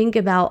I think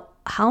about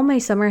how my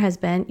summer has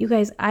been, you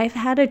guys, I've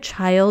had a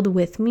child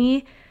with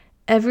me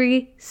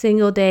every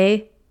single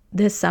day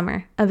this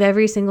summer, of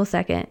every single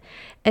second.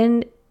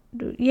 And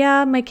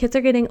yeah, my kids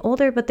are getting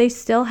older, but they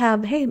still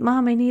have, hey,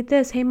 mom, I need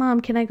this. Hey,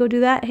 mom, can I go do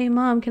that? Hey,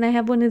 mom, can I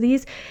have one of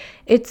these?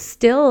 It's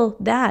still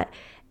that.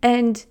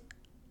 And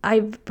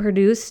I've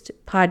produced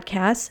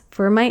podcasts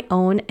for my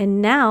own,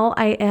 and now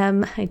I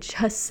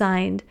just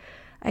signed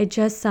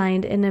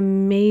an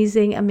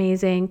amazing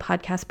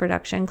podcast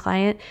production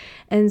client.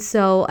 And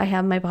so I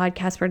have my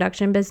podcast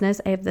production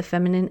business. I have the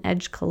Feminine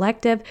Edge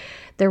Collective.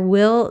 There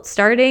will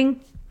start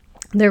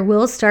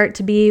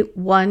to be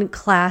one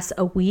class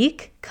a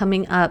week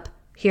coming up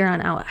here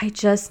on out. I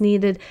just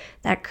needed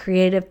that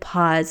creative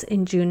pause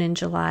in June and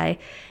July.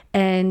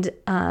 And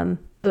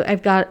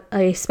I've got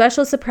a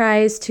special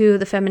surprise to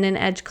the Feminine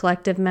Edge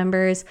Collective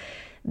members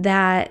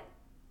that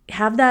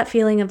have that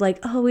feeling of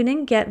we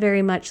didn't get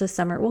very much this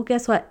summer. Well,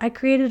 guess what? I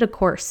created a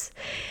course.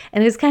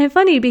 And it's kind of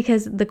funny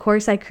because the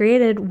course I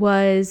created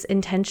was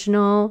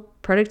intentional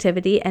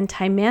productivity and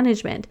time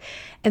management.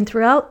 And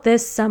throughout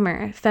this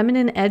summer,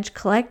 Feminine Edge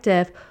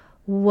Collective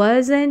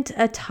wasn't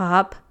a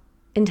top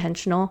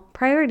intentional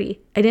priority.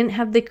 I didn't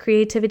have the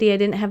creativity. I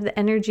didn't have the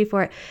energy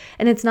for it.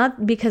 And it's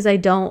not because I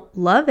don't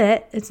love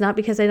it. It's not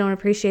because I don't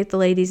appreciate the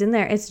ladies in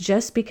there. It's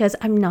just because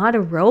I'm not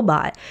a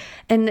robot.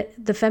 And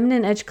the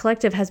Feminine Edge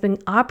Collective has been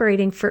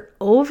operating for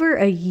over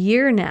a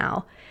year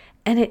now.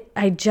 And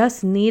I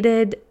just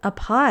needed a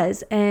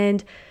pause.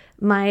 And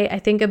I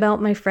think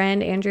about my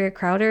friend Andrea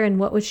Crowder and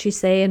what would she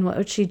say and what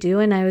would she do?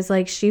 And I was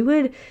like, she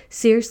would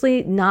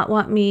seriously not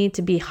want me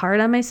to be hard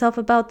on myself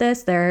about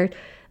this. There are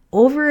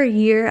over a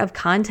year of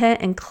content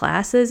and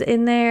classes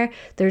in there.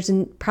 There's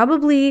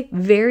probably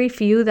very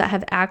few that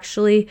have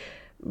actually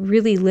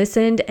really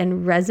listened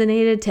and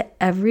resonated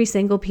to every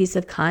single piece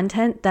of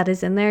content that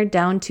is in there,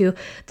 down to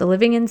the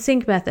Living in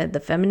Sync method, the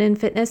Feminine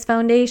Fitness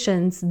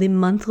Foundations, the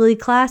monthly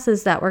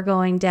classes that we're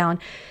going down,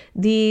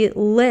 the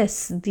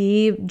lists,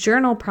 the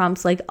journal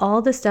prompts,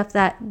 all the stuff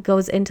that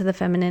goes into the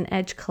Feminine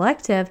Edge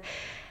Collective.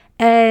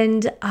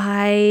 And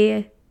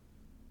I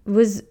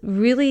was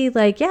really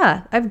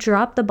I've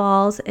dropped the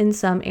balls in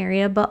some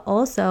area, but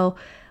also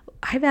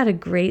I've had a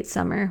great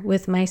summer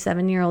with my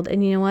 7-year-old.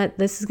 And you know what?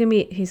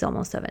 He's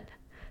almost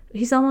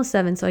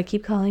 7. So I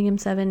keep calling him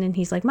 7 and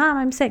he's like, Mom,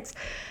 I'm 6.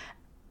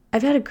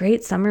 I've had a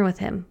great summer with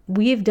him.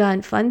 We've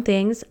done fun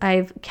things.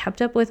 I've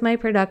kept up with my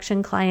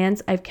production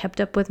clients. I've kept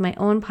up with my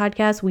own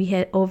podcast. We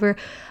hit over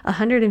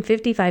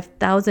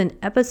 155,000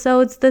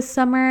 episodes this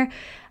summer.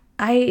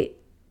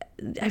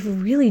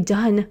 I've really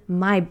done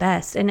my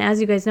best. And as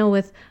you guys know,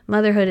 with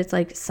motherhood, it's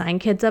sign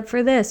kids up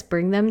for this,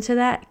 bring them to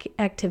that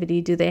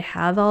activity. Do they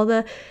have all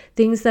the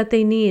things that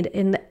they need?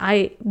 And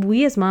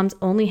we as moms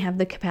only have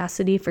the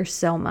capacity for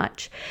so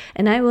much.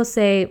 And I will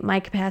say my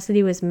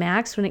capacity was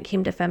maxed when it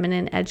came to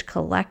Feminine Edge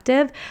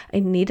Collective. I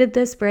needed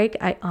this break.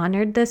 I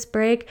honored this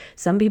break.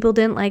 Some people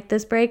didn't like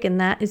this break,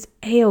 and that is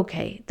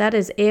A-okay. That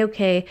is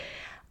A-okay.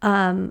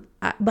 But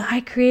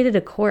I created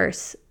a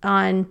course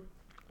on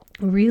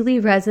really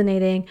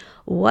resonating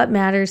what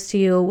matters to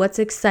you, what's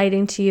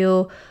exciting to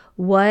you,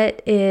 what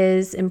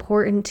is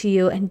important to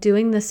you, and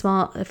doing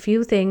a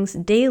few things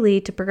daily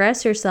to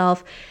progress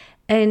yourself.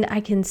 And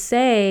I can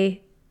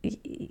say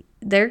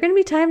there are going to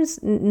be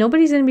times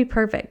nobody's going to be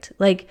perfect.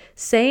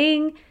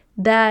 Saying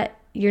that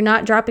you're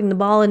not dropping the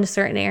ball in a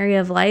certain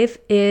area of life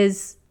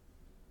is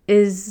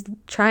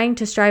trying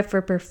to strive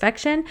for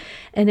perfection.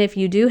 And if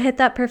you do hit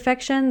that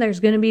perfection, there's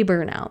going to be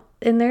burnout.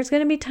 And there's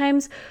going to be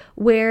times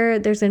where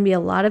there's going to be a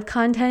lot of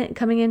content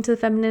coming into the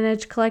Feminine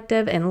Edge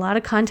Collective, and a lot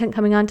of content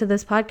coming onto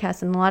this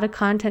podcast, and a lot of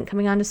content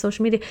coming onto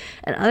social media,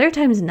 and other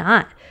times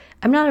not.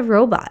 I'm not a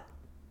robot,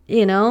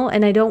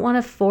 and I don't want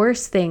to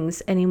force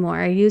things anymore.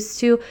 I used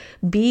to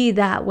be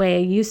that way.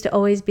 I used to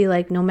always be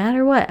no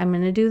matter what, I'm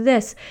going to do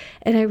this.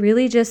 And I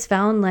really just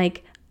found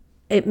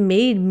it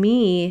made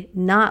me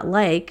not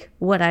like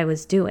what I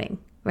was doing,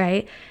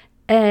 right?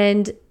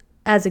 And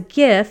as a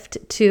gift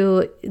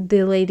to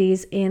the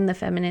ladies in the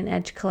Feminine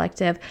Edge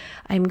Collective,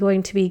 I'm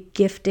going to be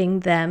gifting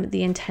them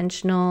the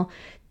intentional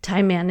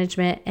time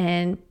management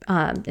and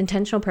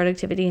intentional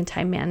productivity and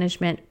time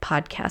management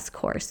podcast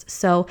course.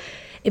 So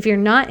if you're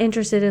not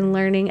interested in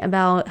learning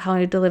about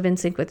how to live in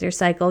sync with your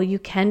cycle, you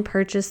can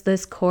purchase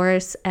this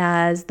course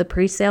as the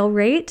pre-sale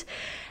rate.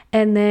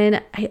 And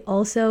then I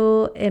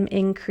also am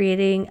in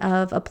creating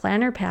of a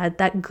planner pad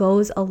that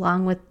goes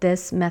along with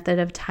this method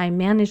of time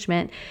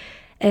management.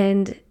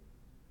 And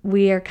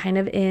we are kind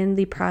of in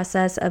the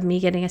process of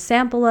me getting a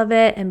sample of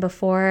it. And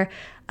before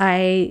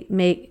I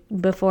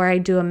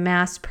do a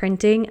mass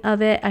printing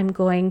of it, I'm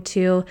going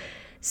to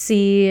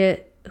see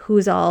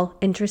who's all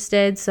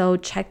interested. So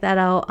check that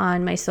out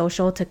on my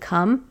social to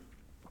come.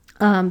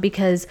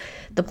 Because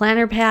the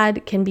planner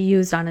pad can be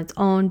used on its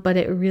own, but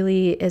it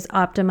really is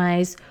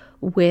optimized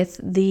with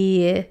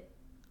the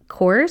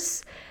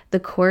course. The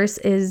course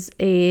is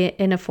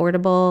an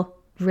affordable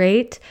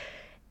rate.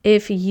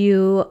 If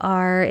you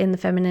are in the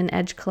Feminine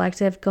Edge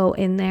Collective, go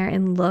in there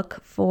and look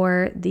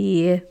for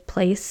the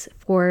place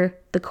for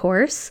the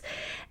course.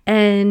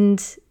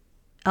 And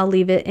I'll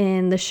leave it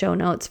in the show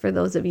notes for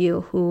those of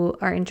you who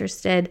are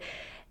interested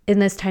in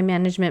this time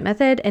management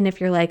method. And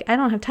if you're like, I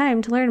don't have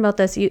time to learn about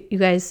this, you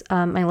guys,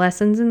 my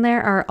lessons in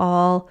there are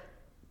all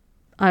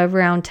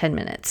around 10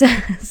 minutes.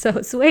 So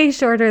it's way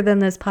shorter than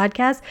this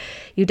podcast.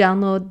 You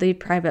download the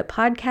private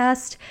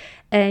podcast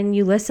and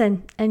you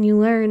listen and you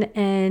learn.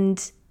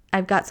 And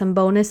I've got some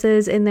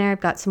bonuses in there. I've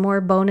got some more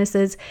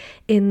bonuses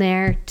in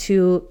there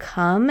to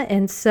come.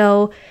 And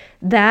so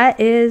that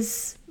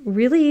is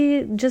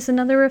really just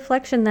another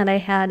reflection that I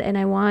had. And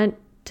I want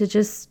to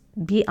just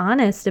be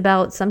honest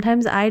about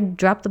sometimes I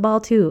drop the ball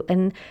too.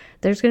 And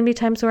there's going to be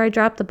times where I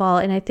drop the ball.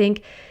 And I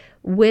think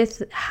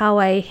with how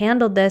I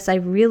handled this, I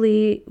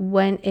really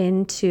went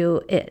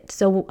into it.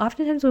 So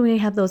oftentimes when we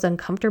have those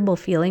uncomfortable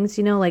feelings,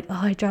 like,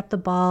 oh, I dropped the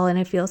ball and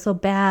I feel so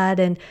bad.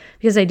 And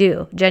because I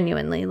do,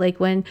 genuinely,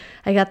 like when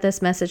I got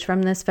this message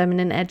from this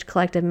Feminine Edge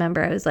Collective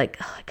member, I was like,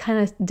 kind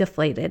of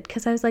deflated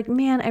because I was like,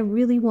 man, I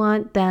really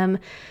want them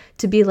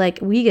to be like,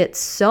 we get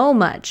so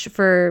much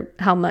for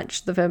how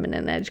much the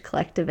Feminine Edge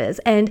Collective is.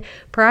 And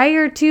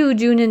prior to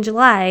June and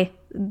July,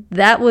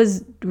 that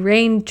was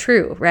reigned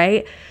true,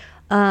 right?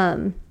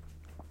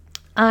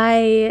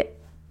 I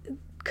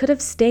could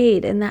have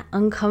stayed in that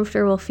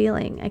uncomfortable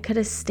feeling. I could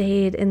have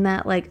stayed in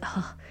that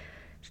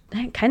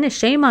kind of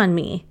shame on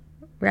me,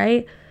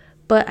 right?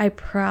 But I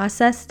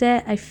processed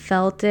it. I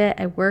felt it.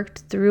 I worked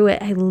through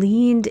it. I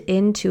leaned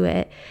into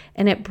it.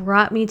 And it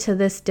brought me to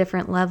this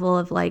different level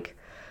of like,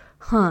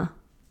 the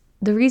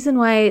reason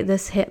why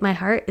this hit my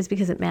heart is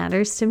because it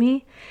matters to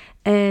me.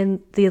 And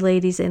the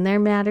ladies in there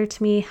matter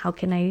to me. How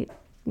can I,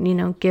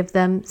 give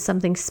them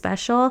something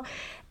special?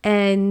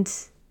 And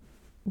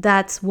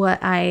that's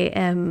what I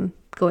am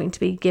going to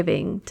be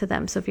giving to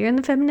them. So if you're in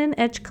the Feminine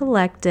Edge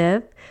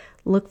Collective,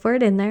 look for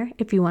it in there.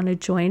 If you want to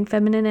join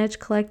Feminine Edge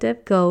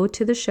Collective, go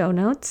to the show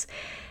notes.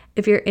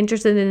 If you're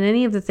interested in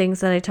any of the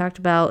things that I talked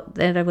about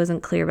that I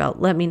wasn't clear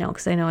about, let me know,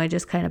 because I know I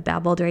just kind of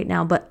babbled right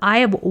now. But I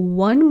have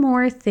one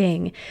more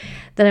thing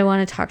that I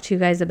want to talk to you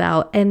guys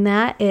about, and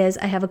that is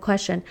I have a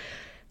question.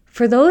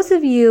 For those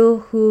of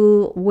you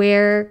who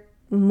wear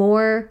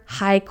more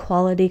high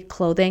quality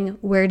clothing,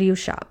 where do you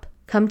shop?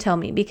 Come tell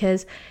me,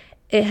 because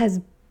it has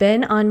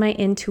been on my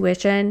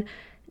intuition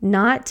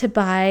not to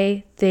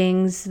buy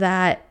things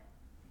that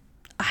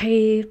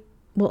I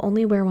will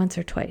only wear once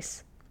or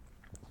twice,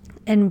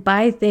 and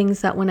buy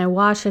things that when I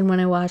wash,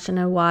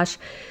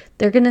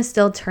 they're going to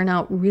still turn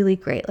out really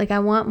great. Like I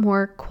want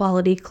more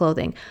quality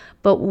clothing,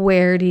 but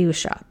where do you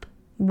shop?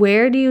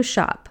 Where do you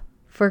shop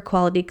for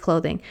quality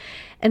clothing?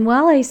 And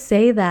while I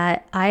say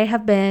that, I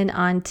have been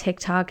on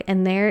TikTok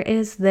and there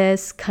is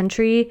this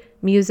country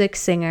music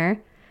singer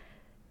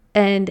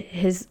and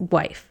his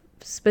wife,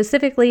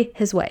 specifically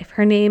his wife.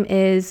 Her name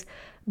is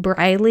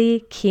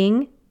Briley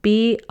King,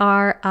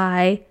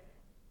 Briley,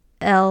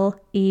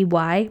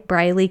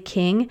 Briley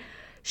King.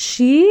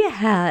 She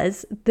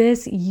has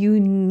this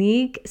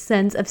unique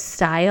sense of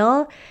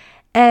style,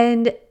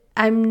 and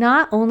I'm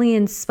not only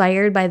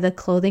inspired by the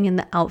clothing and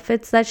the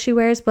outfits that she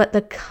wears, but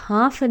the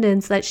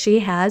confidence that she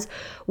has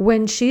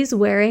when she's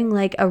wearing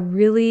like a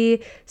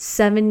really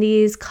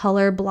 70s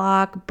color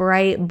block,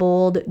 bright,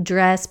 bold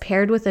dress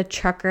paired with a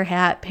trucker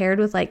hat, paired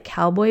with like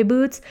cowboy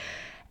boots.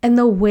 And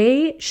the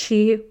way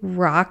she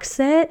rocks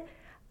it,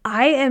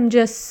 I am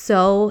just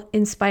so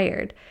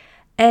inspired.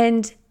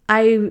 And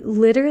I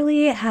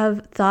literally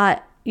have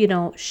thought,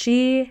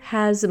 she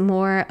has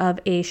more of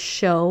a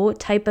show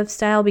type of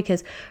style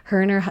because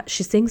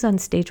she sings on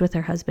stage with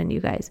her husband, you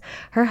guys.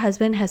 Her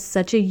husband has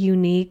such a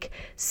unique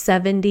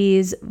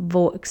 70s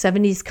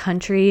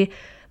country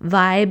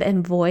vibe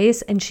and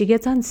voice, and she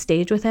gets on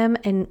stage with him.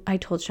 And I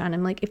told Sean,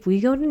 I'm like, if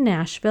we go to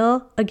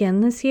Nashville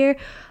again this year,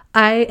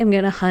 I am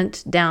going to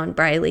hunt down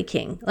Briley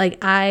King. Like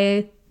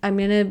I'm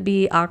going to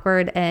be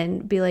awkward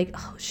and be like,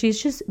 oh,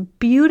 she's just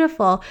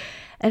beautiful.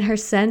 And her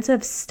sense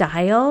of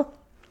style,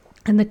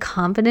 and the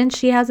confidence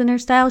she has in her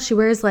style. She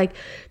wears like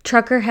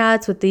trucker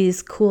hats with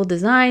these cool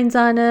designs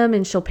on them,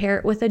 and she'll pair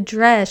it with a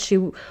dress. She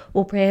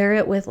will pair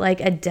it with like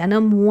a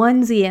denim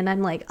onesie, and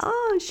I'm like,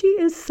 oh, she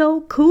is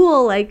so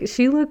cool. Like,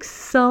 she looks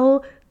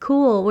so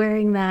cool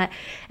wearing that.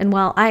 And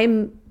while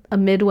I'm a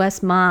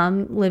Midwest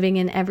mom living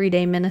in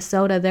everyday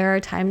Minnesota, there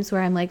are times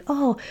where I'm like,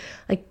 oh,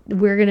 like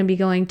we're going to be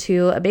going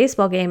to a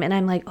baseball game, and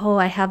I'm like, oh,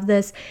 I have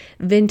this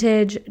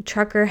vintage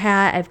trucker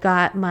hat. I've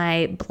got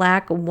my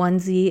black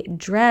onesie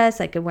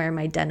dress. I could wear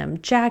my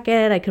denim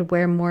jacket. I could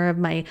wear more of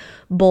my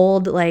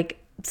bold like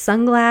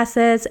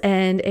sunglasses.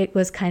 And it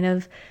was kind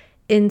of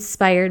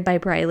inspired by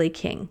Briley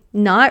King.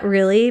 Not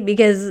really,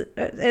 because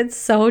it's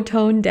so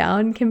toned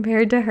down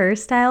compared to her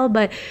style,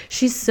 but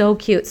she's so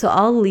cute. So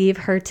I'll leave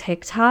her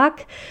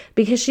TikTok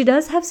because she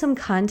does have some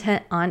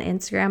content on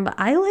Instagram, but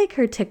I like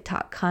her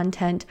TikTok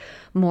content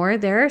more.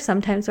 There are some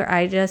times where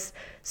I just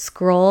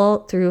scroll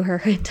through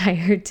her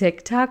entire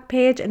TikTok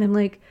page and I'm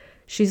like,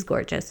 she's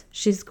gorgeous.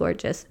 She's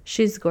gorgeous.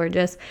 She's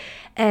gorgeous.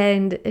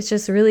 And it's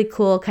just really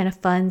cool, kind of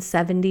fun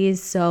 70s.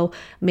 So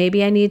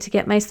maybe I need to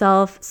get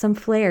myself some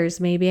flares.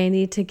 Maybe I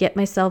need to get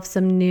myself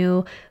some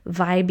new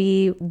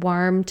vibey,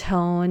 warm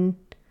tone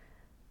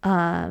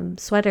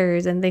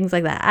sweaters and things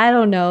like that. I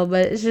don't know,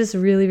 but it's just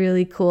really,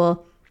 really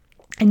cool.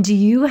 And do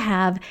you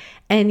have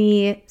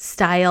any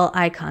style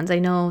icons? I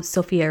know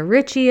Sophia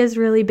Richie is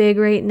really big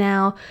right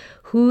now.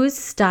 Whose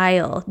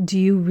style do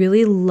you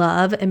really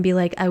love and be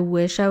like, I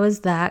wish I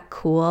was that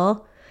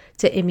cool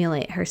to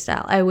emulate her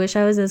style? I wish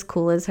I was as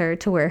cool as her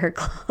to wear her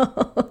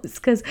clothes.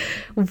 Because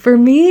for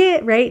me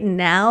right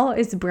now,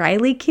 it's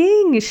Briley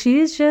King.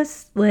 She's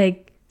just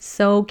like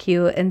so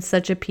cute and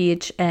such a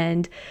peach.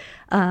 And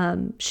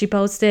she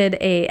posted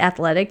a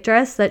athletic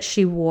dress that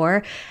she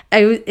wore.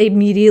 I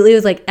immediately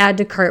was like, add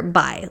to cart,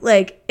 buy.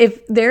 Like,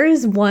 if there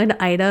is one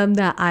item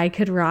that I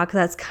could rock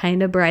that's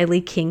kind of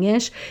Briley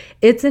King-ish,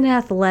 it's an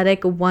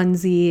athletic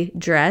onesie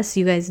dress.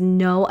 You guys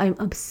know I'm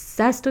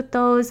obsessed with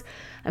those.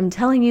 I'm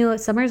telling you,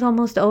 summer's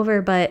almost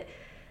over, but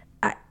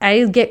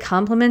I get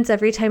compliments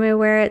every time I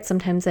wear it.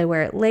 Sometimes I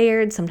wear it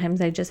layered.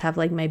 Sometimes I just have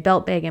like my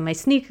belt bag and my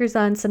sneakers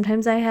on.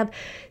 Sometimes I have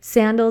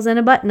sandals and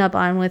a button up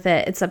on with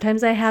it. And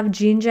sometimes I have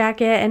jean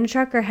jacket and a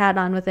trucker hat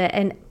on with it.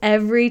 And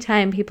every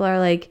time people are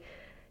like,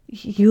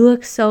 you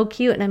look so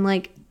cute. And I'm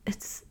like,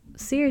 it's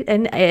serious.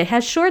 And it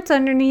has shorts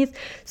underneath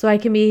so I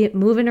can be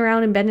moving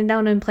around and bending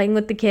down and playing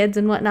with the kids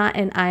and whatnot.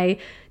 And I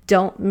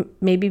don't,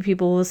 maybe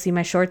people will see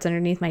my shorts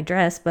underneath my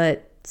dress,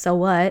 but so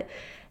what?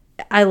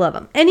 I love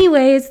them.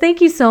 Anyways,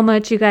 thank you so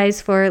much, you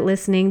guys, for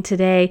listening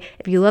today.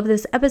 If you love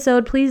this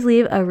episode, please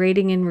leave a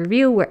rating and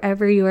review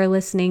wherever you are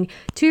listening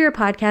to your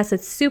podcast.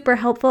 It's super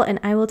helpful, and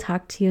I will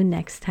talk to you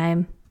next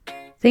time.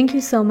 Thank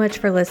you so much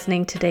for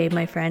listening today,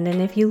 my friend.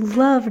 And if you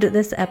loved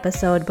this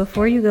episode,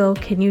 before you go,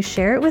 can you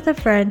share it with a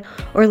friend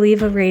or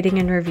leave a rating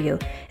and review?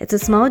 It's a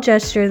small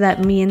gesture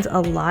that means a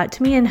lot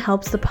to me and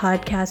helps the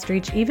podcast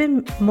reach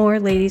even more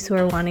ladies who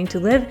are wanting to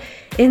live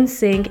in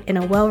sync in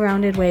a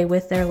well-rounded way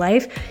with their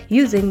life,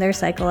 using their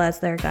cycle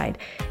as their guide.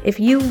 If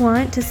you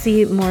want to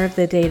see more of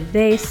the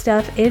day-to-day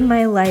stuff in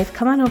my life,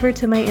 come on over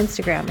to my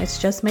Instagram. It's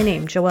just my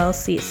name, Joelle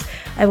Cease.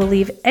 I will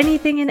leave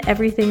anything and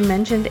everything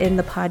mentioned in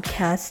the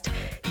podcast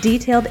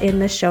detailed in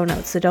the show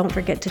notes, so don't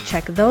forget to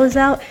check those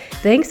out.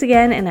 Thanks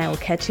again, and I will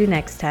catch you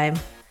next time.